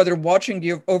Big Brother watching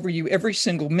you over you every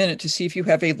single minute to see if you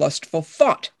have a lustful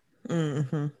thought.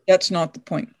 Mm-hmm. That's not the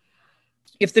point.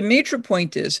 If the major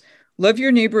point is love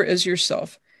your neighbor as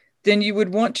yourself, then you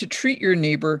would want to treat your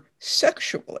neighbor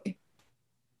sexually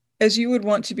as you would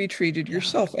want to be treated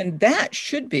yourself. And that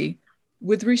should be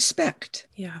with respect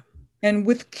and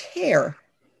with care.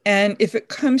 And if it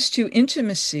comes to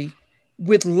intimacy,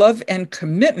 with love and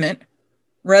commitment,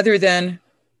 rather than,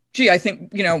 gee, I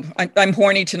think, I'm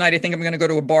horny tonight. I think I'm going to go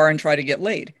to a bar and try to get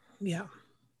laid. Yeah.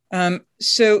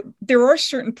 So there are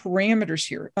certain parameters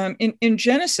here. In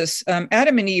Genesis,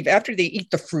 Adam and Eve, after they eat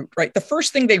the fruit, right, the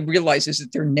first thing they realize is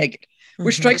that they're naked,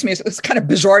 which strikes me as it's kind of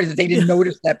bizarre that they didn't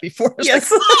notice that before. Yes.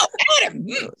 Like, oh, Adam,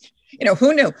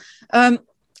 who knew?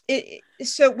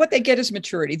 So what they get is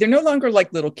maturity. They're no longer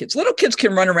like little kids. Little kids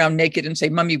can run around naked and say,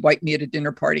 "Mommy wiped me at a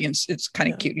dinner party," and it's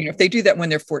kind of cute. If they do that when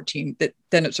they're 14,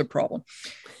 then it's a problem.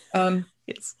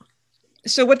 Yes.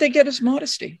 So what they get is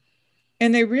modesty.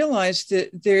 And they realize that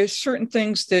there's certain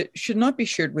things that should not be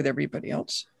shared with everybody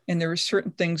else. And there are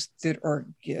certain things that are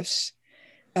gifts.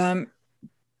 But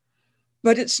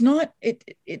it's not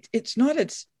a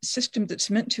system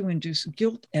that's meant to induce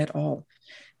guilt at all.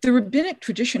 The rabbinic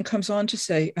tradition comes on to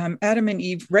say, Adam and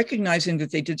Eve, recognizing that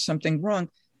they did something wrong,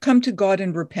 come to God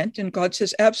and repent. And God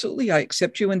says, absolutely, I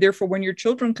accept you. And therefore, when your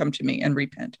children come to me and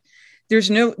repent,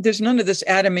 there's none of this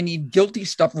Adam and Eve guilty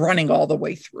stuff running all the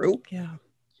way through. Yeah.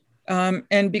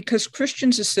 And because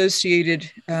Christians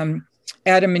associated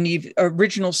Adam and Eve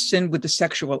original sin with the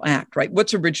sexual act, right?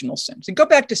 What's original sin? So go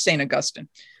back to St. Augustine,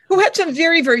 who had some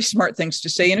very, very smart things to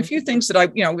say, and a few things that I,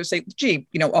 would say, gee,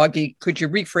 Augie, could you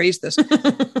rephrase this?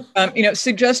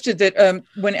 Suggested that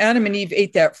when Adam and Eve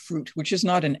ate that fruit, which is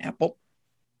not an apple,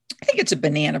 I think it's a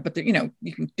banana, but you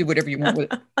can do whatever you want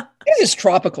with it. It is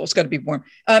tropical. It's got to be warm.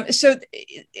 So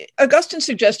Augustine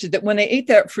suggested that when they ate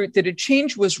that fruit, that a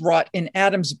change was wrought in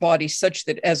Adam's body such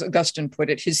that, as Augustine put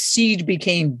it, his seed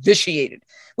became vitiated,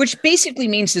 which basically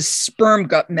means his sperm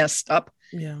got messed up.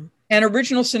 Yeah. And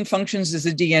original sin functions as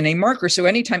a DNA marker. So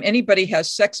anytime anybody has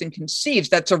sex and conceives,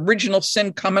 that's original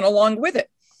sin coming along with it.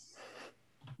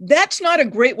 That's not a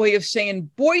great way of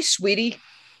saying, boy, sweetie,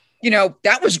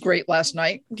 that was great last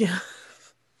night. Yeah.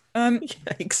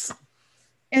 Yikes.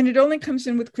 And it only comes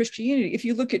in with Christianity. If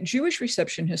you look at Jewish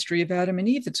reception history of Adam and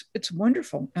Eve, it's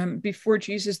wonderful. Before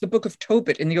Jesus, the book of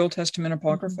Tobit in the Old Testament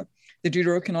Apocrypha, the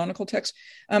Deuterocanonical text,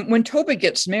 when Tobit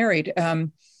gets married,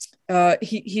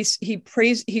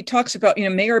 he talks about,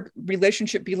 may our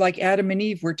relationship be like Adam and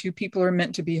Eve, where two people are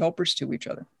meant to be helpers to each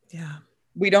other. Yeah.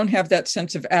 We don't have that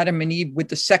sense of Adam and Eve with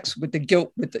the sex, with the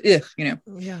guilt, with the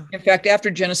Yeah. In fact, after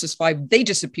Genesis 5, they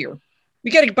disappear.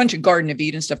 We get a bunch of Garden of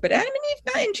Eden stuff, but Adam and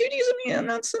Eve, not in Judaism,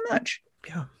 not so much.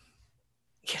 Yeah.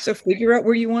 So figure out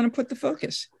where you want to put the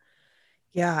focus.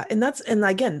 Yeah. And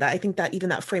again, I think that even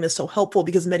that frame is so helpful,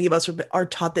 because many of us are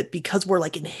taught that because we're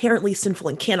like inherently sinful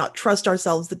and cannot trust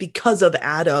ourselves, that because of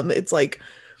Adam, it's like,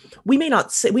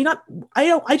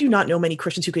 I do not know many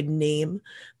Christians who could name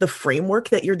the framework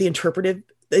that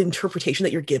the interpretation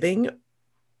that you're giving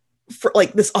for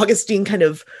like this Augustine kind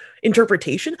of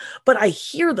interpretation, but I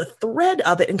hear the thread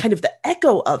of it and kind of the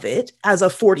echo of it as a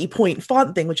 40-point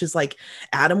font thing, which is like,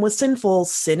 Adam was sinful,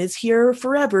 sin is here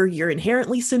forever, you're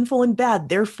inherently sinful and bad,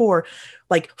 therefore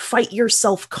like fight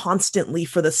yourself constantly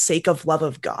for the sake of love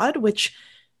of God, which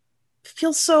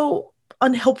feels so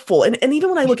unhelpful. And even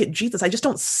when I look at Jesus, I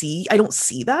don't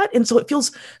see that. And so it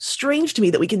feels strange to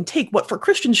me that we can take what for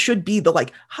Christians should be the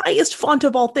like highest font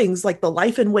of all things, like the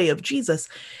life and way of Jesus,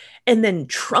 and then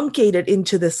truncate it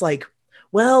into this like,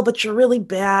 well, but you're really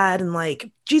bad. And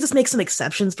like, Jesus makes some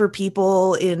exceptions for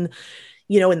people in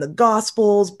the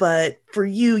Gospels, but for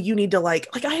you, you need to I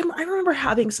remember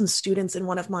having some students in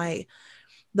one of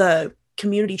the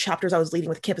community chapters I was leading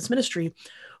with campus ministry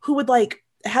who would like,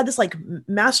 had this like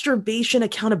masturbation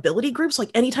accountability groups. Like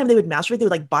anytime they would masturbate, they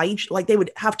would like they would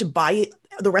have to buy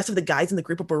the rest of the guys in the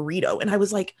group a burrito. And I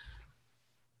was like,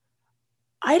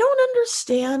 I don't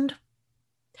understand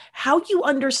how you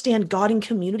understand God and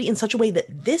community in such a way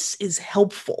that this is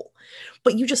helpful,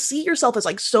 but you just see yourself as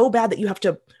like so bad that you have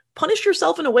to punish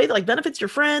yourself in a way that like benefits your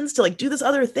friends to like do this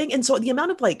other thing. And so the amount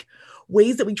of like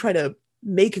ways that we try to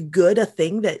make good a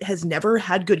thing that has never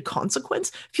had good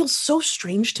consequence feels so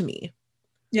strange to me.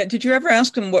 Yeah. Did you ever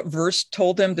ask them what verse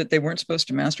told them that they weren't supposed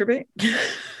to masturbate?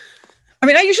 I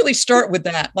mean, I usually start with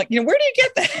that. Like, where do you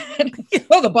get that?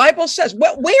 Well, the Bible says,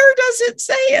 well, where does it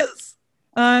say it?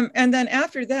 And then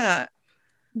after that,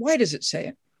 why does it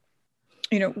say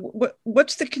it?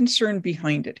 What's the concern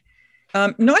behind it?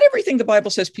 Not everything the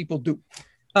Bible says people do.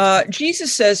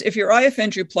 Jesus says, if your eye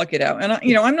offends you, pluck it out. And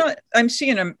I'm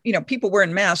seeing people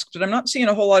wearing masks, but I'm not seeing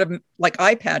a whole lot of like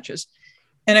eye patches.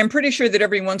 And I'm pretty sure that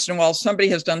every once in a while, somebody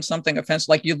has done something offensive,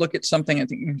 like you look at something and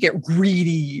you get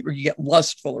greedy or you get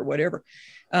lustful or whatever.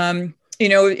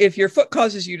 If your foot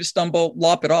causes you to stumble,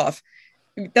 lop it off.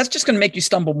 That's just going to make you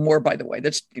stumble more, by the way.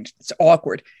 It's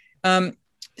awkward.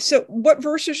 So what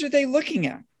verses are they looking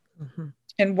at? Mm-hmm.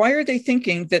 And why are they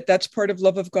thinking that that's part of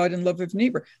love of God and love of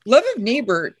neighbor? Love of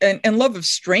neighbor and love of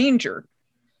stranger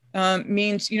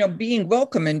means, being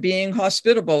welcome and being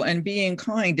hospitable and being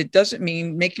kind. It doesn't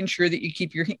mean making sure that you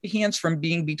keep your hands from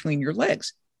being between your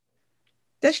legs.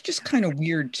 That's just kind of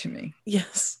weird to me.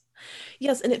 Yes.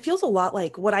 And it feels a lot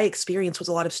like what I experienced was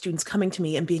a lot of students coming to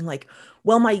me and being like,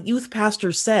 well, my youth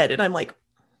pastor said, and I'm like,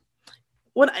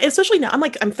 especially now,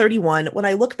 I'm 31. When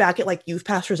I look back at like youth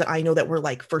pastors that I know that were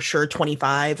like for sure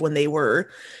 25 when they were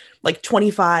like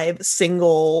 25,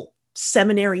 single,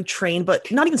 seminary trained, but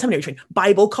not even seminary trained,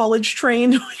 Bible college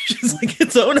trained, which is like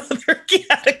its own other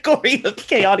category of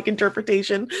chaotic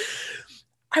interpretation.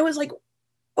 I was like,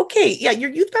 okay, yeah, your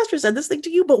youth pastor said this thing to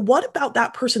you, but what about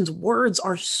that person's words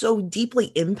are so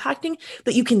deeply impacting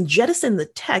that you can jettison the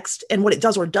text and what it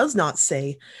does or does not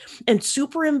say and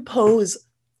superimpose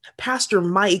Pastor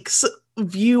Mike's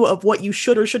view of what you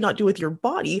should or should not do with your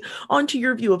body onto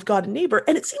your view of God and neighbor.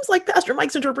 And it seems like Pastor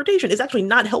Mike's interpretation is actually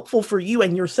not helpful for you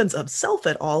and your sense of self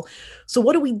at all. So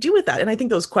what do we do with that? And I think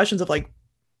those questions of like,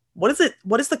 what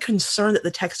is the concern that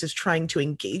the text is trying to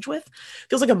engage with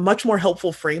feels like a much more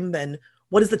helpful frame than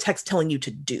what is the text telling you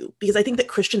to do? Because I think that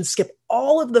Christians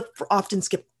often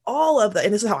skip all of the,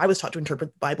 and this is how I was taught to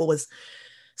interpret the Bible, was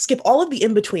skip all of the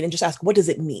in-between and just ask, what does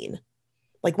it mean?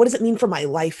 Like, what does it mean for my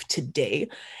life today?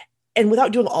 And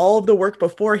without doing all of the work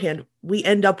beforehand, we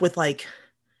end up with like,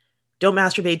 don't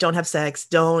masturbate, don't have sex,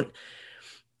 don't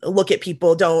look at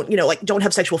people, don't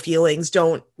have sexual feelings,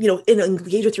 don't,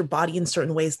 engage with your body in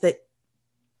certain ways that,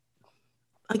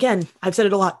 again, I've said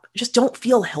it a lot, just don't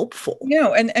feel helpful.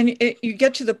 You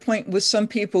get to the point with some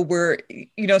people where,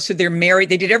 so they're married,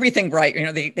 they did everything right.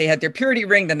 They had their purity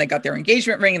ring, then they got their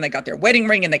engagement ring and they got their wedding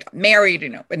ring and they got married,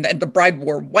 and the bride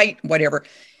wore white, whatever.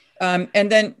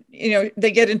 And then,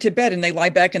 they get into bed and they lie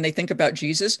back and they think about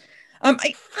Jesus. You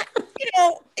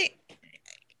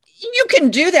can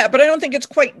do that, but I don't think it's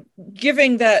quite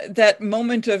giving that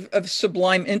moment of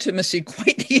sublime intimacy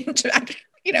quite the interaction.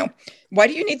 Why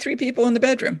do you need 3 people in the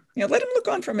bedroom? Let them look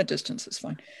on from a distance. It's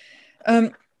fine.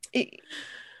 I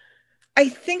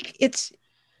think it's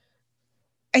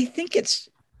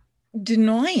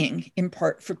denying, in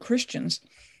part for Christians,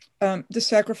 the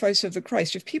sacrifice of the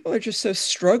Christ. If people are just so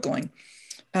struggling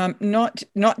not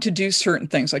to do certain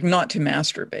things, like not to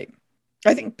masturbate,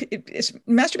 I think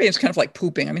masturbating is kind of like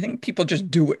pooping. I think people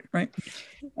just do it, right?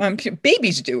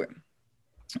 Babies do it.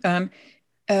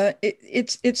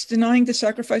 It's denying the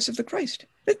sacrifice of the Christ.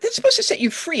 That's supposed to set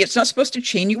you free. It's not supposed to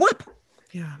chain you up.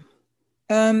 Yeah.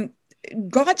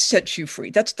 God sets you free.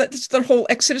 That's the whole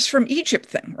Exodus from Egypt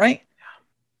thing, right?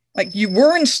 Like, you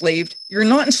were enslaved. You're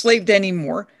not enslaved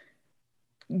anymore.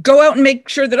 Go out and make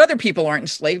sure that other people aren't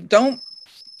enslaved. Don't,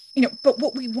 but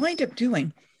what we wind up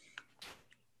doing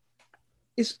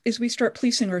is we start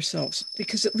policing ourselves,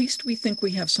 because at least we think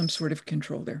we have some sort of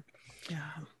control there. Yeah.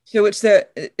 So it's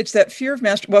that fear of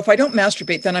master. Well, if I don't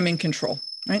masturbate, then I'm in control,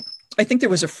 right? I think there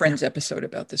was a Friends episode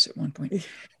about this at one point.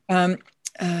 Um,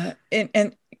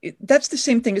 and that's the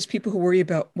same thing as people who worry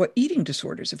about what eating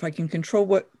disorders. If I can control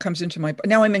what comes into my body,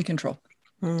 now I'm in control.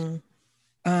 Mm.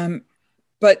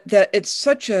 But that it's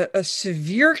such a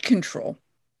severe control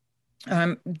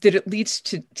that it leads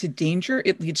to danger.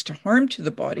 It leads to harm to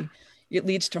the body. It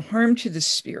leads to harm to the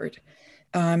spirit.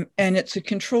 And it's a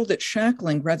control that's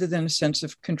shackling rather than a sense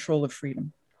of control of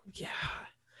freedom. Yeah.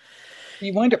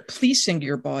 You wind up policing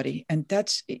your body, and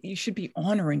you should be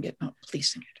honoring it, not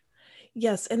policing it.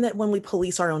 Yes, and that when we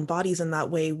police our own bodies in that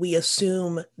way, we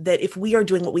assume that if we are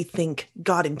doing what we think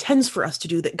God intends for us to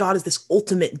do, that God is this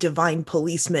ultimate divine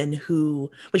policeman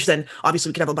which then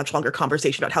obviously we can have a much longer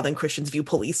conversation about how then Christians view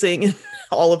policing and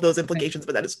all of those implications,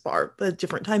 but that is far a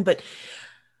different time. But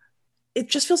it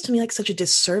just feels to me like such a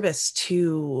disservice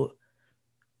to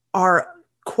our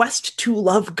quest to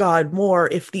love God more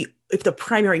if the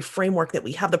primary framework that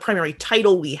we have, the primary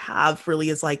title we have really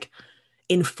is like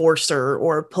enforcer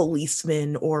or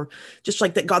policeman, or just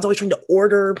like that God's always trying to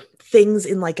order things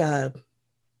in like a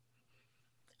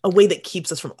way that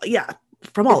keeps us from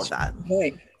all of that.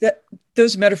 Right.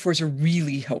 Those metaphors are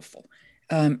really helpful.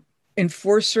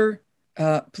 Enforcer,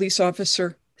 police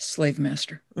officer, slave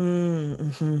master.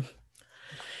 Mm-hmm.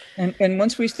 And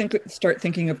once we start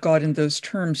thinking of God in those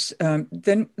terms,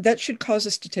 then that should cause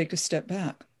us to take a step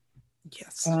back.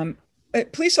 Yes.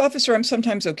 Police officer, I'm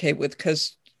sometimes okay with,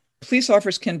 because police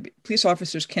officers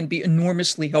can be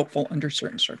enormously helpful under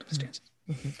certain circumstances.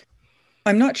 Mm-hmm.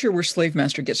 I'm not sure where slave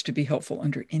master gets to be helpful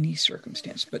under any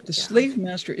circumstance, but the slave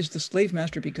master is the slave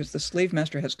master because the slave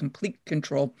master has complete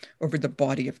control over the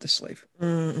body of the slave.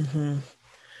 Mm-hmm.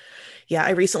 Yeah,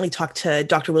 I recently talked to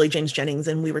Dr. Willie James Jennings,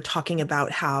 and we were talking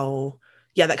about how,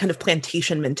 that kind of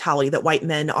plantation mentality that white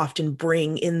men often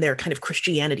bring in their kind of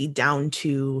Christianity down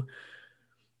to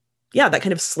that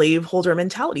kind of slaveholder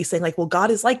mentality, saying like, well,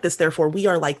 God is like this, therefore we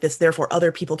are like this, therefore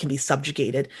other people can be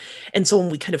subjugated. And so when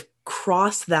we kind of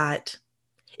cross that,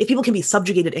 if people can be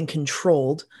subjugated and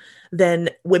controlled, then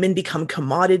women become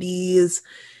commodities,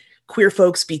 queer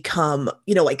folks become,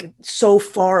 like so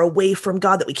far away from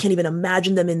God that we can't even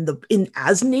imagine them in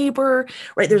as neighbor,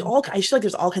 right? I feel like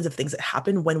there's all kinds of things that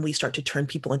happen when we start to turn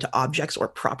people into objects or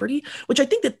property, which I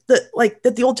think that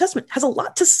the Old Testament has a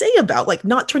lot to say about, like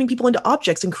not turning people into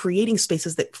objects and creating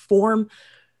spaces that form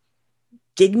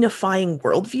dignifying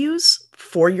worldviews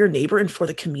for your neighbor and for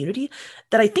the community.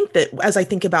 That I think that as I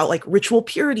think about like ritual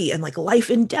purity and like life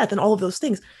and death and all of those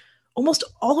things, almost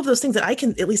all of those things that I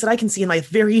can see in my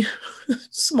very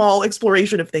small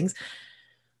exploration of things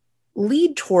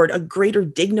lead toward a greater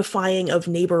dignifying of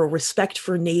neighbor, respect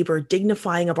for neighbor,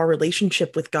 dignifying of our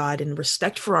relationship with God and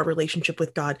respect for our relationship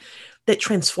with God that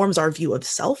transforms our view of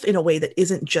self in a way that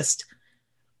isn't just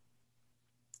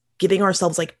giving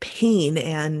ourselves like pain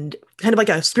and kind of like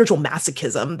a spiritual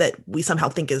masochism that we somehow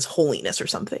think is holiness or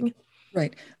something.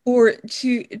 Right. Or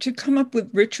to come up with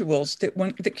rituals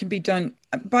that can be done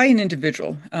by an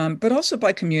individual, but also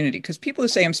by community, because people who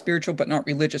say I'm spiritual but not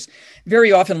religious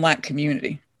very often lack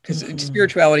community, because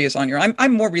spirituality is on your own.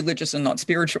 I'm more religious and not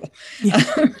spiritual.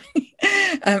 Yeah.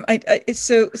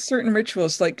 So certain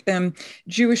rituals like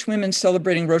Jewish women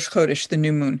celebrating Rosh Chodesh, the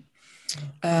new moon.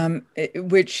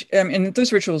 Which and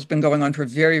those rituals have been going on for a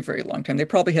very, very long time. They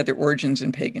probably had their origins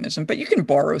in paganism, but you can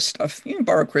borrow stuff. You can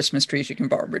borrow Christmas trees, you can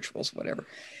borrow rituals, whatever.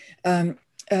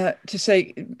 To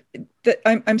say that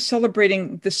I'm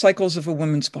celebrating the cycles of a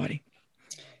woman's body,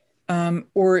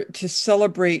 or to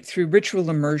celebrate through ritual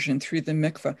immersion, through the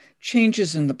mikveh,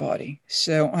 changes in the body.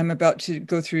 So I'm about to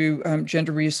go through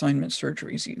gender reassignment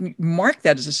surgeries. You mark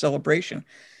that as a celebration.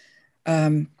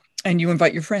 And you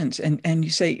invite your friends and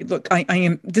you say, look, I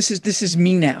am, this is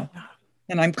me now.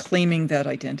 And I'm claiming that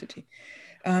identity.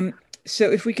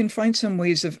 So if we can find some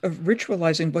ways of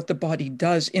ritualizing what the body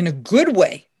does in a good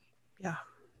way,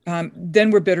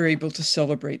 then we're better able to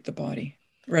celebrate the body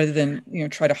rather than,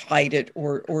 try to hide it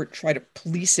or try to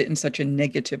police it in such a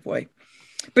negative way.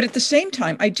 But at the same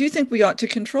time, I do think we ought to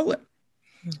control it.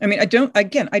 I mean, I don't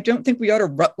think we ought to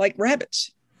rut like rabbits.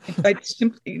 I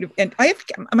simply, and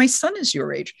my son is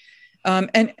your age,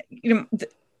 and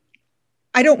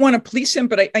I don't want to police him,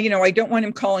 but I don't want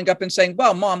him calling up and saying,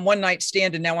 "Well, Mom, one night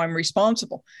stand, and now I'm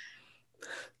responsible,"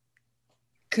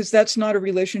 because that's not a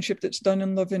relationship that's done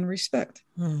in love and respect.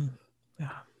 Yeah.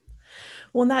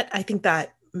 Well, and I think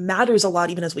that matters a lot,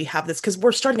 even as we have this, because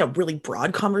we're starting a really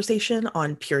broad conversation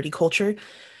on purity culture.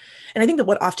 And I think that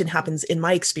what often happens in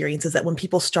my experience is that when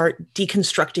people start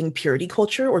deconstructing purity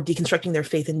culture or deconstructing their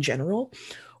faith in general,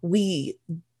 we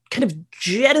kind of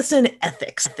jettison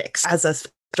ethics as a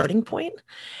starting point.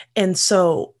 And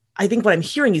so I think what I'm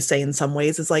hearing you say in some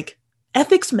ways is like,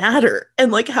 ethics matter,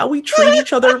 and like how we treat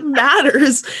each other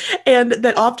matters. And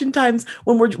that oftentimes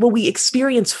when we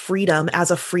experience freedom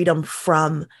as a freedom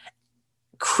from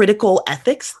critical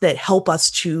ethics that help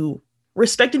us to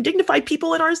respect and dignify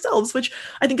people and ourselves, which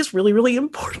I think is really, really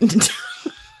important.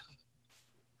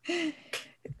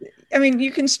 I mean,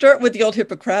 you can start with the old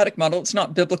Hippocratic model. It's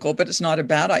not biblical, but it's not a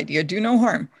bad idea. Do no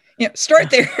harm. Start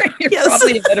there. You're yes.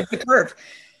 probably ahead of the curve.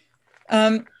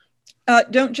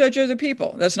 Don't judge other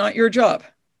people. That's not your job.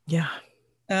 Yeah.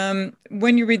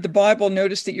 When you read the Bible,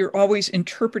 notice that you're always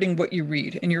interpreting what you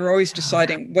read, and you're always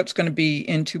deciding what's going to be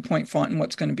in 2-point font and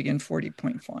what's going to be in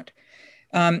 40-point font.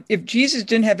 If Jesus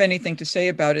didn't have anything to say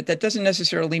about it, that doesn't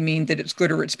necessarily mean that it's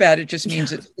good or it's bad. It just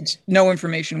means it's no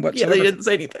information whatsoever. Yeah, they didn't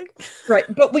say anything. Right.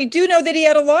 But we do know that he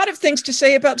had a lot of things to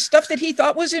say about stuff that he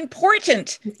thought was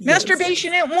important. Yes.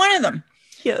 Masturbation ain't one of them.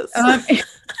 Yes.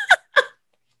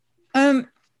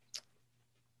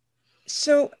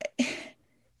 So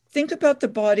think about the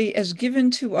body as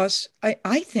given to us,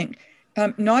 I think,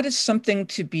 not as something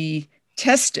to be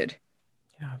tested.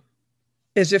 Yeah.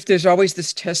 As if there's always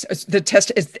this test. The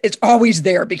test is it's always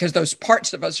there because those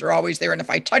parts of us are always there. And if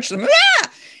I touch them,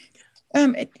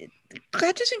 God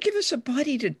doesn't give us a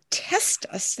body to test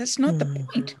us. That's not the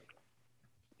point.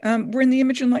 We're in the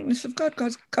image and likeness of God.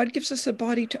 God gives us a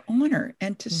body to honor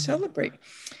and to celebrate.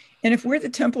 And if we're the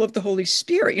temple of the Holy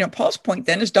Spirit, Paul's point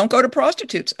then is don't go to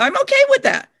prostitutes. I'm okay with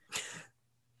that.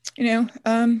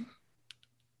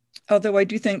 Although I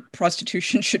do think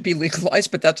prostitution should be legalized,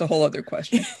 but that's a whole other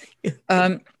question.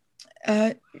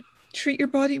 Treat your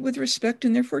body with respect,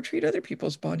 and therefore treat other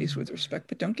people's bodies with respect,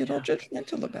 but don't get all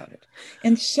judgmental about it.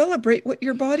 And celebrate what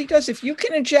your body does. If you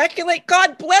can ejaculate,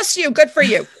 God bless you. Good for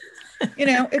you.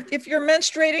 If you're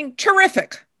menstruating,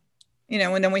 terrific.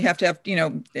 And then we have to have,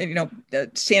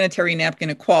 sanitary napkin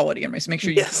equality. And make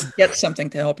sure you get something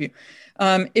to help you.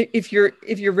 If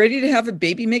you're ready to have a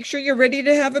baby, make sure you're ready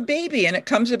to have a baby, and it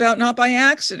comes about not by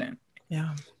accident.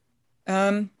 Yeah.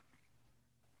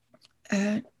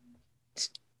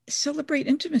 Celebrate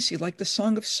intimacy like the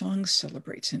Song of Songs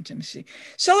celebrates intimacy.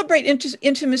 Celebrate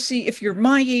intimacy if you're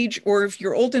my age or if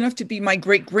you're old enough to be my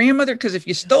great grandmother, because if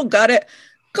you still got it,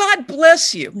 God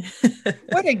bless you.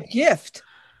 What a gift.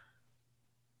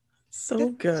 So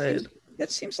good.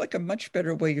 That seems like a much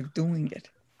better way of doing it.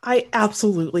 I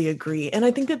absolutely agree. And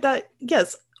I think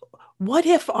yes, what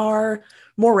if our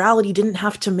morality didn't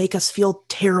have to make us feel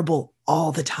terrible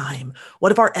all the time?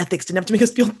 What if our ethics didn't have to make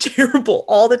us feel terrible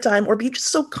all the time or be just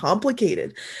so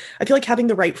complicated? I feel like having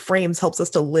the right frames helps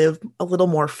us to live a little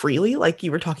more freely, like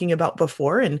you were talking about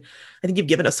before. And I think you've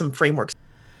given us some frameworks.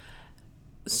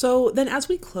 So then as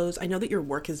we close, I know that your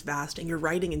work is vast and your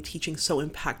writing and teaching so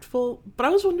impactful, but I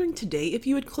was wondering today if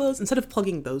you would close, instead of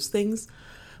plugging those things,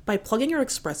 by plugging or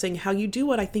expressing how you do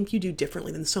what I think you do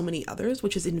differently than so many others,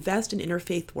 which is invest in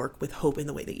interfaith work with hope in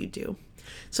the way that you do.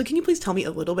 So can you please tell me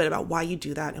a little bit about why you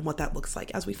do that and what that looks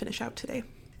like as we finish out today?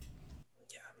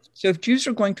 So if Jews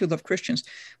are going to love Christians,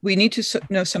 we need to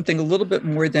know something a little bit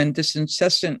more than this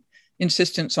incessant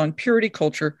insistence on purity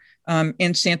culture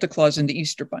and Santa Claus and the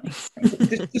Easter Bunny.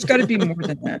 There's got to be more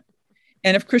than that.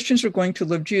 And if Christians are going to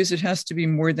love Jews, it has to be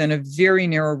more than a very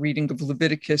narrow reading of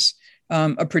Leviticus,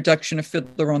 a production of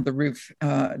Fiddler on the Roof,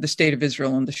 the State of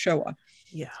Israel, and the Shoah.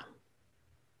 Yeah.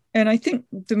 And I think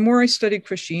the more I study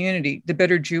Christianity, the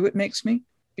better Jew it makes me,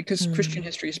 because Christian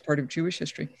history is part of Jewish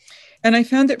history. And I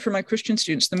found that for my Christian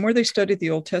students, the more they study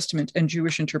the Old Testament and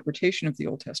Jewish interpretation of the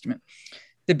Old Testament,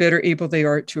 the better able they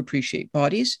are to appreciate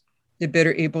bodies, the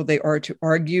better able they are to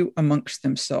argue amongst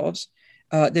themselves,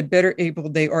 the better able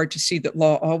they are to see that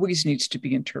law always needs to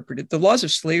be interpreted. The laws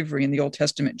of slavery in the Old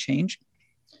Testament change,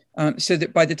 so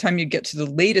that by the time you get to the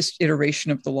latest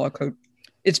iteration of the law code,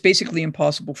 it's basically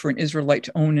impossible for an Israelite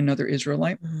to own another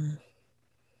Israelite,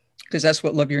 because that's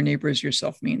what love your neighbor as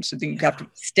yourself means. So then you have to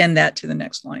extend that to the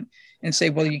next line and say,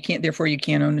 well, you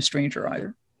can't own a stranger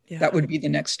either. Yeah. That would be the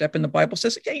next step. And the Bible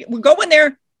says, okay, we're going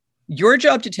there. Your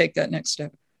job to take that next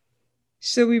step.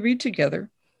 So we read together.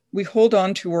 We hold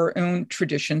on to our own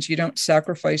traditions. You don't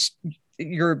sacrifice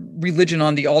your religion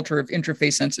on the altar of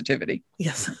interfaith sensitivity.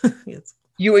 Yes. Yes.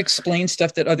 You explain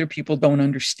stuff that other people don't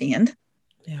understand.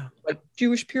 Yeah. Like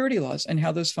Jewish purity laws and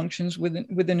how those functions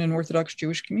within an Orthodox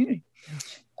Jewish community.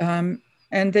 Yeah.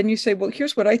 And then you say, well,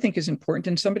 here's what I think is important.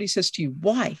 And somebody says to you,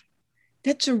 why?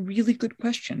 That's a really good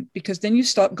question, because then you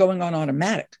stop going on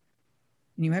automatic.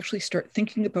 and you actually start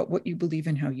thinking about what you believe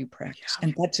and how you practice.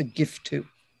 And that's a gift too.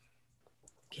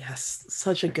 Yes,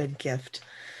 such a good gift.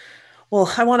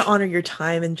 Well, I want to honor your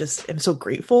time and just am so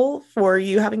grateful for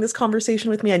you having this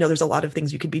conversation with me. I know there's a lot of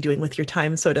things you could be doing with your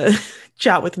time. So to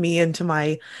chat with me and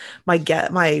to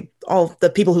all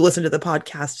the people who listen to the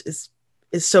podcast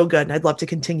is so good. And I'd love to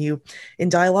continue in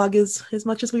dialogue as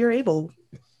much as we are able.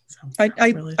 So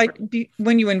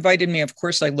when you invited me, of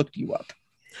course, I looked you up.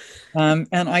 And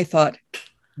I thought,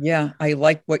 yeah, I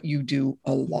like what you do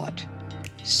a lot.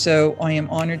 So I am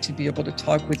honored to be able to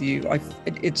talk with you.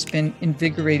 It's been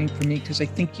invigorating for me because I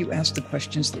think you ask the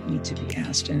questions that need to be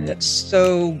asked, and that's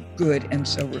so good and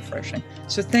so refreshing.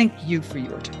 So thank you for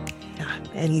your time. Yeah,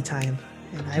 anytime.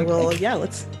 And I will,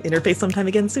 let's interface sometime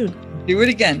again soon. Do it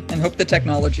again and hope the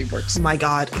technology works. My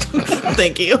God.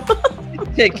 Thank you.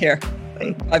 Take care.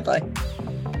 Bye. Bye-bye.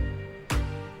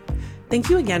 Thank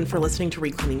you again for listening to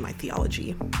Reclaiming My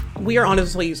Theology. We are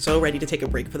honestly so ready to take a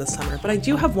break for the summer, but I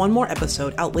do have one more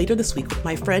episode out later this week with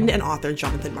my friend and author,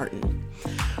 Jonathan Martin.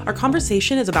 Our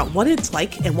conversation is about what it's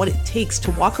like and what it takes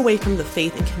to walk away from the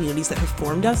faith and communities that have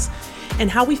formed us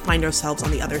and how we find ourselves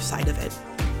on the other side of it.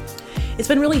 It's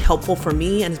been really helpful for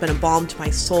me and has been a balm to my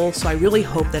soul, so I really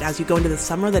hope that as you go into the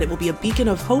summer that it will be a beacon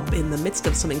of hope in the midst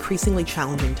of some increasingly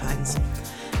challenging times.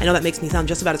 I know that makes me sound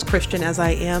just about as Christian as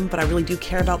I am, but I really do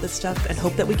care about this stuff and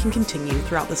hope that we can continue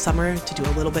throughout the summer to do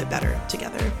a little bit better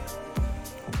together.